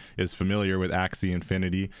Web3, is familiar with Axie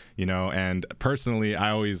Infinity, and personally,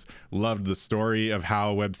 I always loved the story of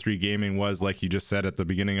how Web3 gaming was, like you just said at the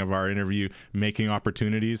beginning of our interview, making opportunities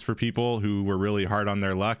for people who were really hard on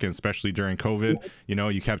their luck, and especially during COVID,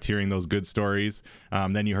 you kept hearing those good stories.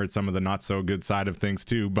 Then you heard some of the not so good side of things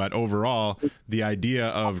too. But overall, the idea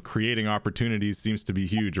of creating opportunities seems to be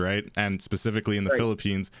huge, right? And specifically in the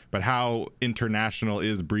Philippines. But how international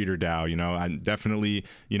is BreederDAO? And definitely,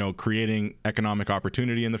 creating economic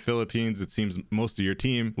opportunity in the Philippines. It seems most of your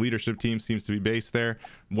leadership team seems to be based there.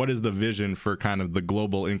 What is the vision for kind of the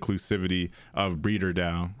global inclusivity of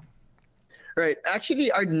BreederDAO? Right.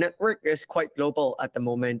 Actually, our network is quite global at the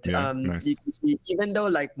moment. Yeah, nice. You can see, even though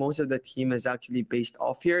like most of the team is actually based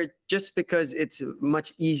off here, just because it's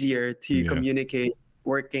much easier to communicate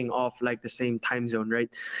working off like the same time zone, right?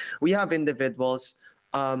 We have individuals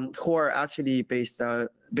who are actually based out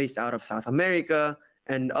of South America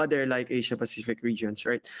and other like Asia Pacific regions,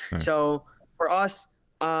 right? Nice. So for us,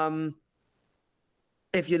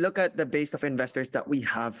 if you look at the base of investors that we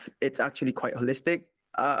have, it's actually quite holistic.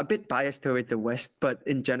 A bit biased toward the West, but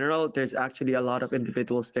in general, there's actually a lot of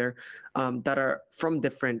individuals there that are from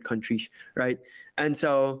different countries, right? And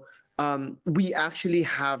so we actually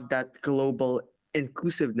have that global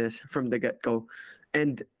inclusiveness from the get-go.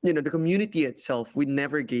 And the community itself, we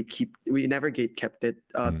never kept it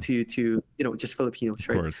to just Filipinos,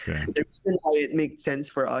 right? Of course, yeah. The reason why it makes sense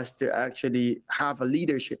for us to actually have a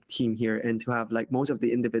leadership team here and to have like most of the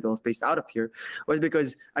individuals based out of here was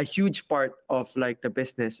because a huge part of like the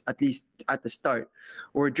business, at least at the start,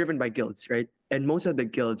 were driven by guilds, right? And most of the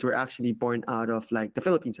guilds were actually born out of like the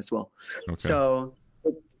Philippines as well. Okay. So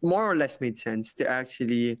it more or less made sense to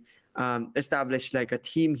actually establish like a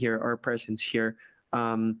team here or presence here.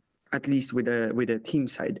 At least with a team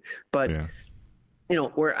side, but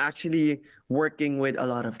we're actually working with a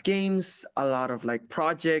lot of games, a lot of like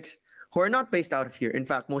projects who are not based out of here. In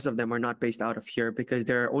fact, most of them are not based out of here because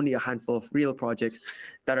there are only a handful of real projects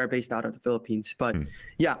that are based out of the Philippines. But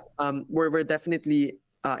we're definitely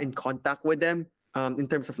in contact with them. In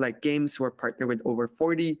terms of like games, we're partnered with over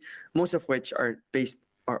 40, most of which are based,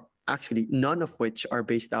 or actually none of which are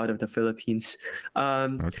based out of the Philippines.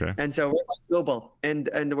 And so we're global, and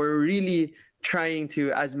we're really trying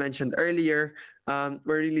to, as mentioned earlier, we're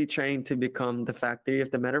really trying to become the factory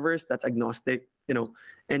of the metaverse that's agnostic,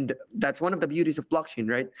 and that's one of the beauties of blockchain,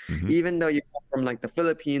 right? Even though you come from like the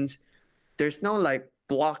Philippines, there's no like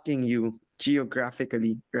blocking you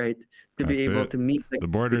geographically, right? To be able to meet the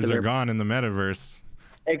borders are gone in the metaverse.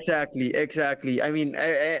 Exactly. I mean,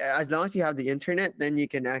 as long as you have the internet, then you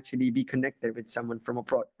can actually be connected with someone from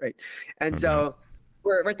abroad, right? And so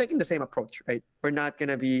we're taking the same approach, right? We're not going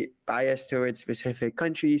to be biased towards specific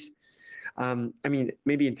countries. I mean,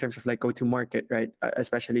 maybe in terms of like go to market, right?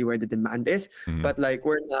 Especially where the demand is, but like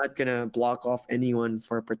we're not gonna block off anyone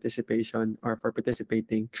for participation or for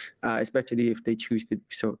participating, especially if they choose to do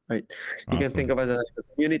so, right? You can think of it as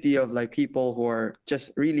a community of like people who are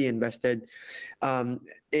just really invested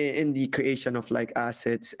in the creation of like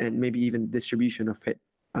assets and maybe even distribution of it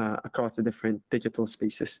across the different digital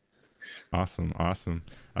spaces. Awesome.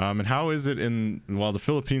 And how is it in, well, the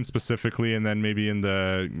Philippines specifically, and then maybe in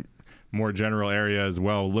the more general area as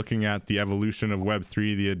well, looking at the evolution of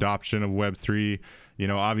Web3, the adoption of Web3? You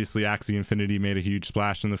know, obviously Axie Infinity made a huge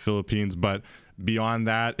splash in the Philippines, but beyond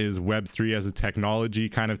that, is Web3 as a technology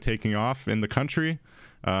kind of taking off in the country?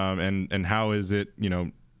 And how is it, you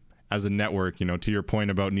know, as a network, you know, to your point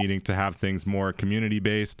about needing to have things more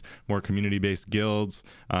community-based guilds?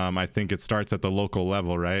 I think it starts at the local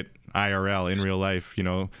level, right? IRL, in real life, you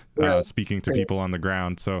know, speaking to people on the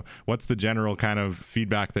ground. So what's the general kind of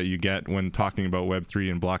feedback that you get when talking about Web3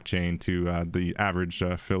 and blockchain to the average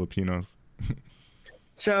Filipinos?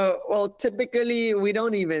 So, well, typically we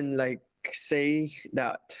don't even like say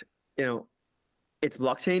that, you know, it's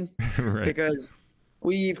blockchain Right. because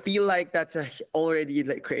we feel like that's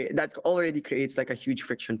already creates like a huge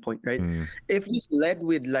friction point, right? If you lead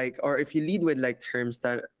with like, or if you lead with like terms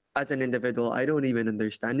that as an individual I don't even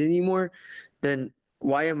understand anymore, then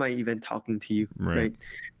why am I even talking to you, right?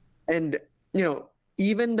 And you know,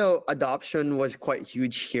 even though adoption was quite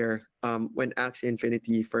huge here when Axie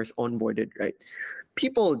Infinity first onboarded, right?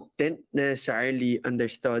 People didn't necessarily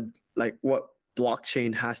understood like what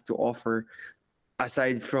blockchain has to offer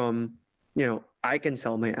aside from, you know, I can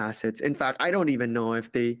sell my assets. In fact, I don't even know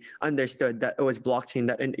if they understood that it was blockchain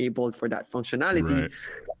that enabled for that functionality. Right.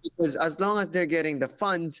 Because as long as they're getting the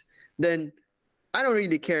funds, then I don't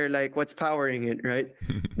really care like what's powering it, right?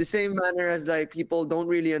 The same manner as like people don't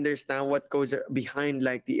really understand what goes behind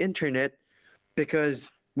like the internet because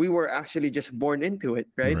we were actually just born into it,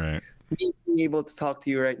 right? Me being able to talk to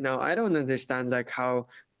you right now, I don't understand like how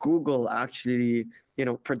Google actually, you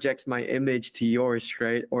know, projects my image to yours,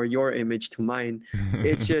 right? Or your image to mine.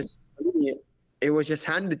 It's just, it was just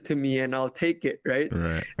handed to me and I'll take it, right?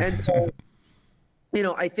 And so, you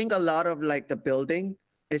know, I think a lot of like the building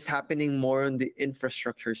is happening more on the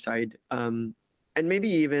infrastructure side. And maybe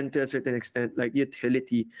even to a certain extent, like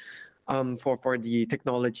utility for the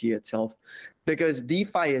technology itself. Because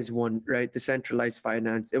DeFi is one, right? Decentralized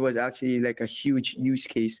finance. It was actually like a huge use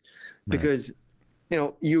case because you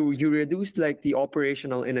know, you reduce like the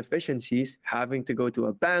operational inefficiencies, having to go to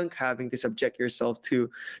a bank, having to subject yourself to,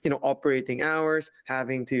 you know, operating hours,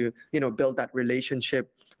 having to, you know, build that relationship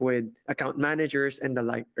with account managers and the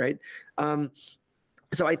like, right?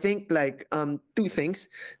 So I think like two things.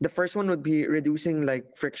 The first one would be reducing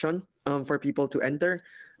like friction for people to enter,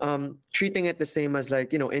 treating it the same as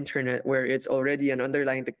like, you know, internet, where it's already an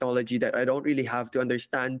underlying technology that I don't really have to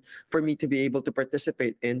understand for me to be able to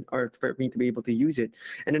participate in or for me to be able to use it.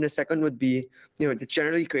 And then the second would be, you know, it's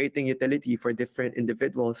generally creating utility for different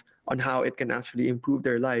individuals on how it can actually improve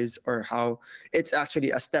their lives or how it's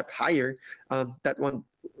actually a step higher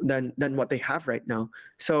than what they have right now.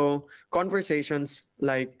 So conversations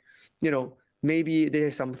like, you know, maybe this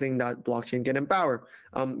is something that blockchain can empower.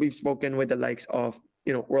 We've spoken with the likes of,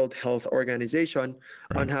 you know, World Health Organization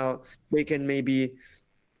on how they can maybe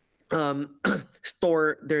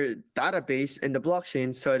store their database in the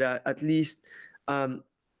blockchain so that at least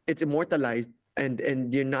it's immortalized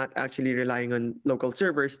and you're not actually relying on local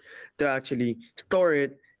servers to actually store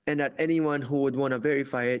it, and that anyone who would want to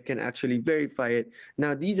verify it can actually verify it.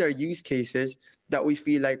 Now, these are use cases that we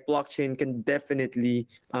feel like blockchain can definitely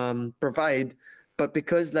provide, but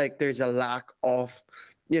because like there's a lack of,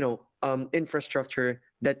 you know, infrastructure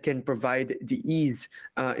that can provide the ease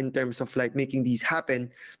in terms of like making these happen,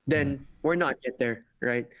 then we're not yet there,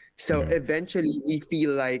 right? So eventually we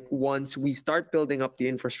feel like once we start building up the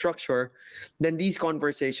infrastructure, then these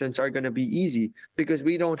conversations are going to be easy because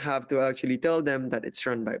we don't have to actually tell them that it's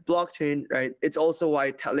run by blockchain, right? It's also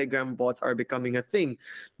why Telegram bots are becoming a thing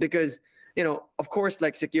because, you know, of course,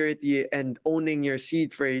 like security and owning your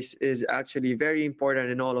seed phrase is actually very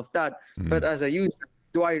important and all of that. But as a user,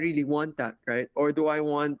 do I really want that, right? Or do I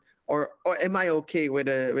want, or am I okay with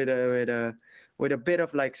a bit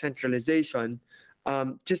of like centralization,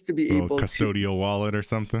 just to be able custodial wallet or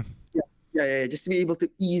something? Yeah, just to be able to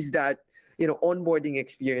ease that, you know, onboarding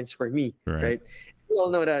experience for me, right? We all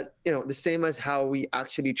know that, you know, the same as how we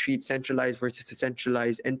actually treat centralized versus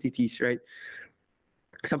decentralized entities, right?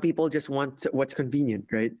 Some people just want what's convenient,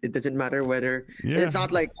 right? It doesn't matter whether it's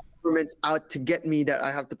not like government's out to get me, that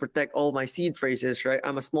I have to protect all my seed phrases, right?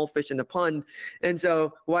 I'm a small fish in the pond. And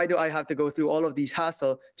so why do I have to go through all of these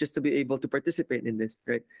hassle just to be able to participate in this,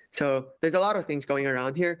 right? So there's a lot of things going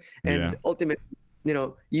around here. And ultimately,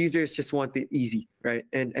 users just want it easy, right?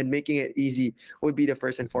 And making it easy would be the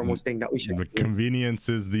first and foremost thing that we should do. Convenience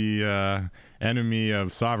is the enemy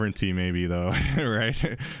of sovereignty, maybe, though,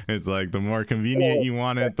 right? It's like the more convenient you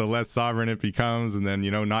want it, the less sovereign it becomes. And then,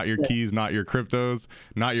 not your keys, not your cryptos,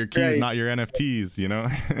 not your keys, not your NFTs,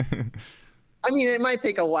 I mean, it might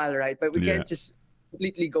take a while, right? But we can't just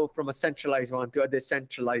completely go from a centralized one to a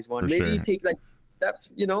decentralized one. Maybe take like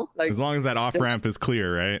steps, like as long as that off ramp is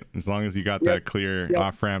clear, right? As long as you got that clear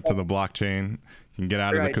off ramp to the blockchain, you can get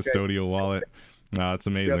out of the custodial wallet. No, it's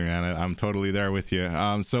amazing, man. I'm totally there with you.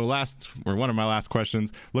 So one of my last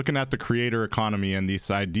questions, looking at the creator economy and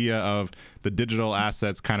this idea of the digital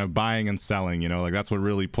assets kind of buying and selling, like that's what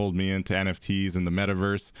really pulled me into NFTs and the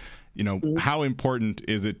metaverse. How important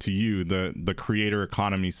is it to you, the creator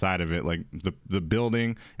economy side of it, like the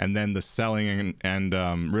building and then the selling and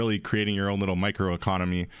really creating your own little micro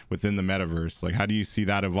economy within the metaverse? Like, how do you see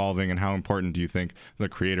that evolving, and how important do you think the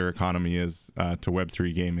creator economy is to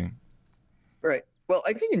Web3 gaming? Right. Well,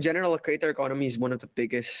 I think in general, the creator economy is one of the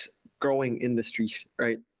biggest growing industries,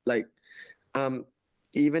 right? Like,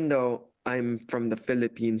 even though I'm from the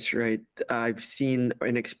Philippines, right? I've seen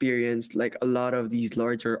and experienced like a lot of these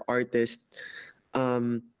larger artists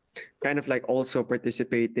kind of like also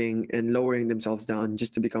participating and lowering themselves down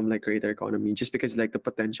just to become like creator economy, just because like the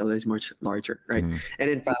potential is much larger, right? And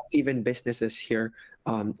in fact, even businesses here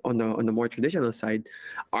on the more traditional side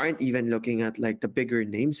aren't even looking at like the bigger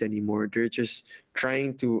names anymore. They're just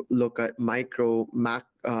trying to look at micro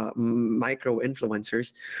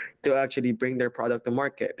influencers to actually bring their product to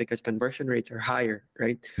market, because conversion rates are higher,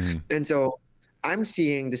 right? And so I'm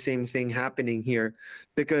seeing the same thing happening here,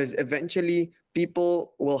 because eventually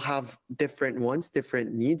people will have different wants,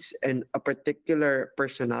 different needs, and a particular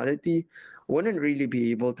personality wouldn't really be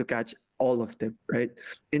able to catch all of them, right?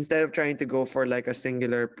 Instead of trying to go for like a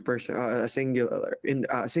singular person, a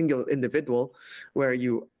single individual where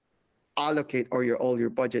you allocate all your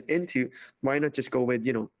budget into, why not just go with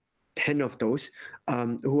 10 of those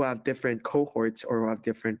who have different cohorts or who have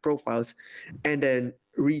different profiles, and then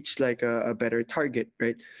reach like a better target,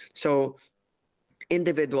 right? So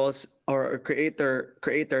individuals or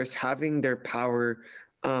creators having their power,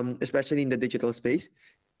 especially in the digital space,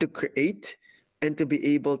 to create and to be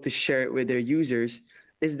able to share it with their users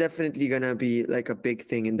is definitely gonna be like a big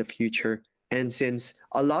thing in the future. And since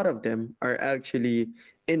a lot of them are actually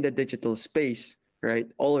in the digital space, right,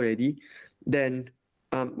 already, then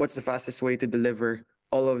what's the fastest way to deliver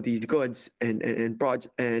all of these goods and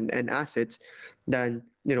assets than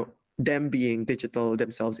them being digital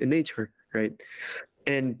themselves in nature, right?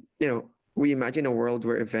 And we imagine a world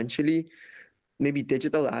where eventually maybe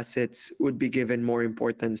digital assets would be given more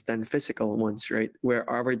importance than physical ones, right? Where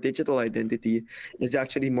our digital identity is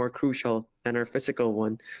actually more crucial than our physical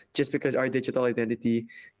one, just because our digital identity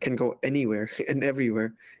can go anywhere and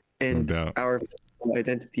everywhere, and our physical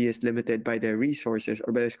identity is limited by the resources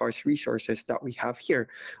or by the scarce resources that we have here,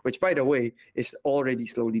 which, by the way, is already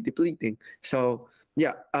slowly depleting. So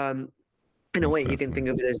yeah, in a way, you can think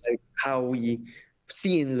of it as like how we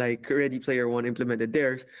seen like Ready Player One implemented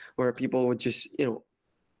theirs, where people would just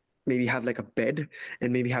maybe have like a bed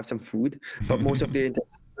and maybe have some food, but most of the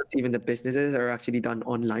even the businesses are actually done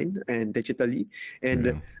online and digitally,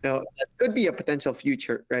 and that could be a potential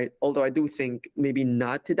future, right? Although I do think maybe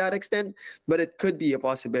not to that extent, but it could be a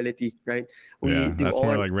possibility, right? That's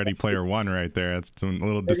more like Ready Player One right there. It's a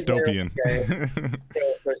little dystopian.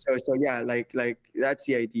 So yeah, like that's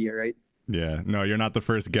the idea, right? Yeah, no, you're not the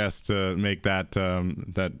first guest to make that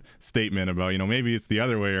that statement about, maybe it's the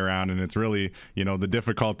other way around, and it's really, the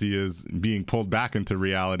difficulty is being pulled back into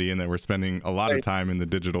reality, and that we're spending a lot of time in the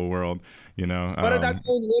digital world, But at that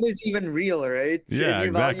point, what is even real, right? Yeah,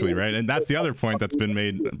 exactly, right? And that's the other point that's been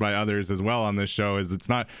made by others as well on this show, is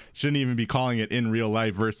shouldn't even be calling it in real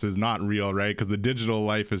life versus not real, right? Because the digital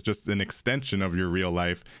life is just an extension of your real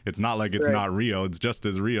life. It's not like it's not real. It's just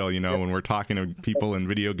as real, when we're talking to people in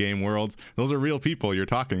video game worlds. Those are real people you're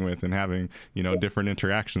talking with and having, different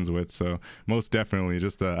interactions with. So most definitely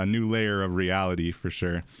just a new layer of reality for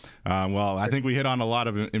sure. Well, I think we hit on a lot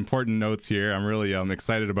of important notes here. I'm really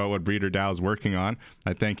excited about what BreederDAO is working on.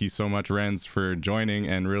 I thank you so much, Renz, for joining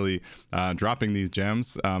and really dropping these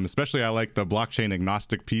gems. Especially I like the blockchain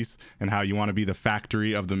agnostic piece and how you want to be the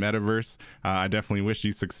factory of the metaverse. I definitely wish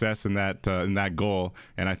you success in that goal.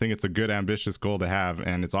 And I think it's a good, ambitious goal to have.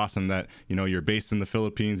 And it's awesome that, you're based in the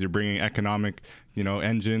Philippines, you're bringing economic,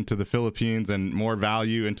 engine to the Philippines and more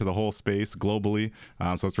value into the whole space globally.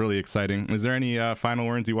 So it's really exciting. Is there any final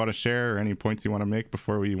words you want to share or any points you want to make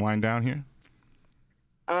before we wind down here?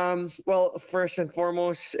 Well, first and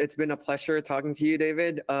foremost, it's been a pleasure talking to you,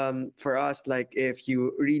 David. For us, like, if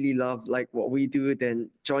you really love like what we do, then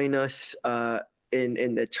join us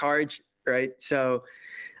in the charge, right? So,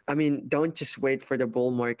 I mean, don't just wait for the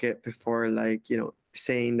bull market before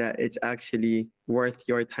saying that it's actually worth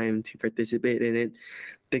your time to participate in it,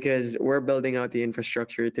 because we're building out the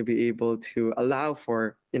infrastructure to be able to allow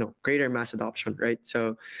for greater mass adoption, right?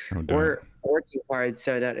 So we're working hard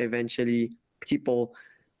so that eventually people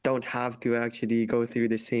don't have to actually go through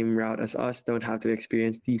the same route as us, don't have to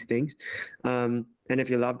experience these things. And if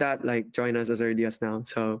you love that, like, join us as early as now.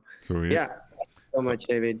 So yeah, thanks so much,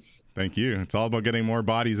 David. Thank you. It's all about getting more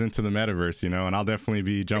bodies into the metaverse, and I'll definitely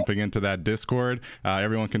be jumping into that Discord.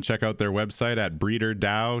 Everyone can check out their website at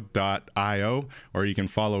breederdao.io, or you can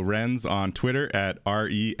follow Renz on Twitter at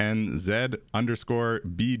RENZ_BDAO,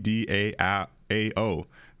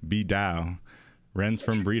 BDAO. Renz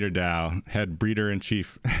from BreederDAO, head breeder in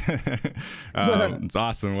chief. It's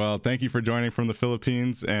awesome. Well, thank you for joining from the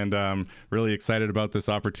Philippines, and really excited about this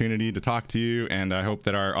opportunity to talk to you. And I hope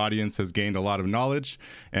that our audience has gained a lot of knowledge.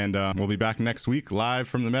 And we'll be back next week live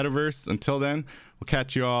from the metaverse. Until then, we'll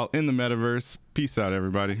catch you all in the metaverse. Peace out,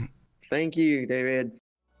 everybody. Thank you, David.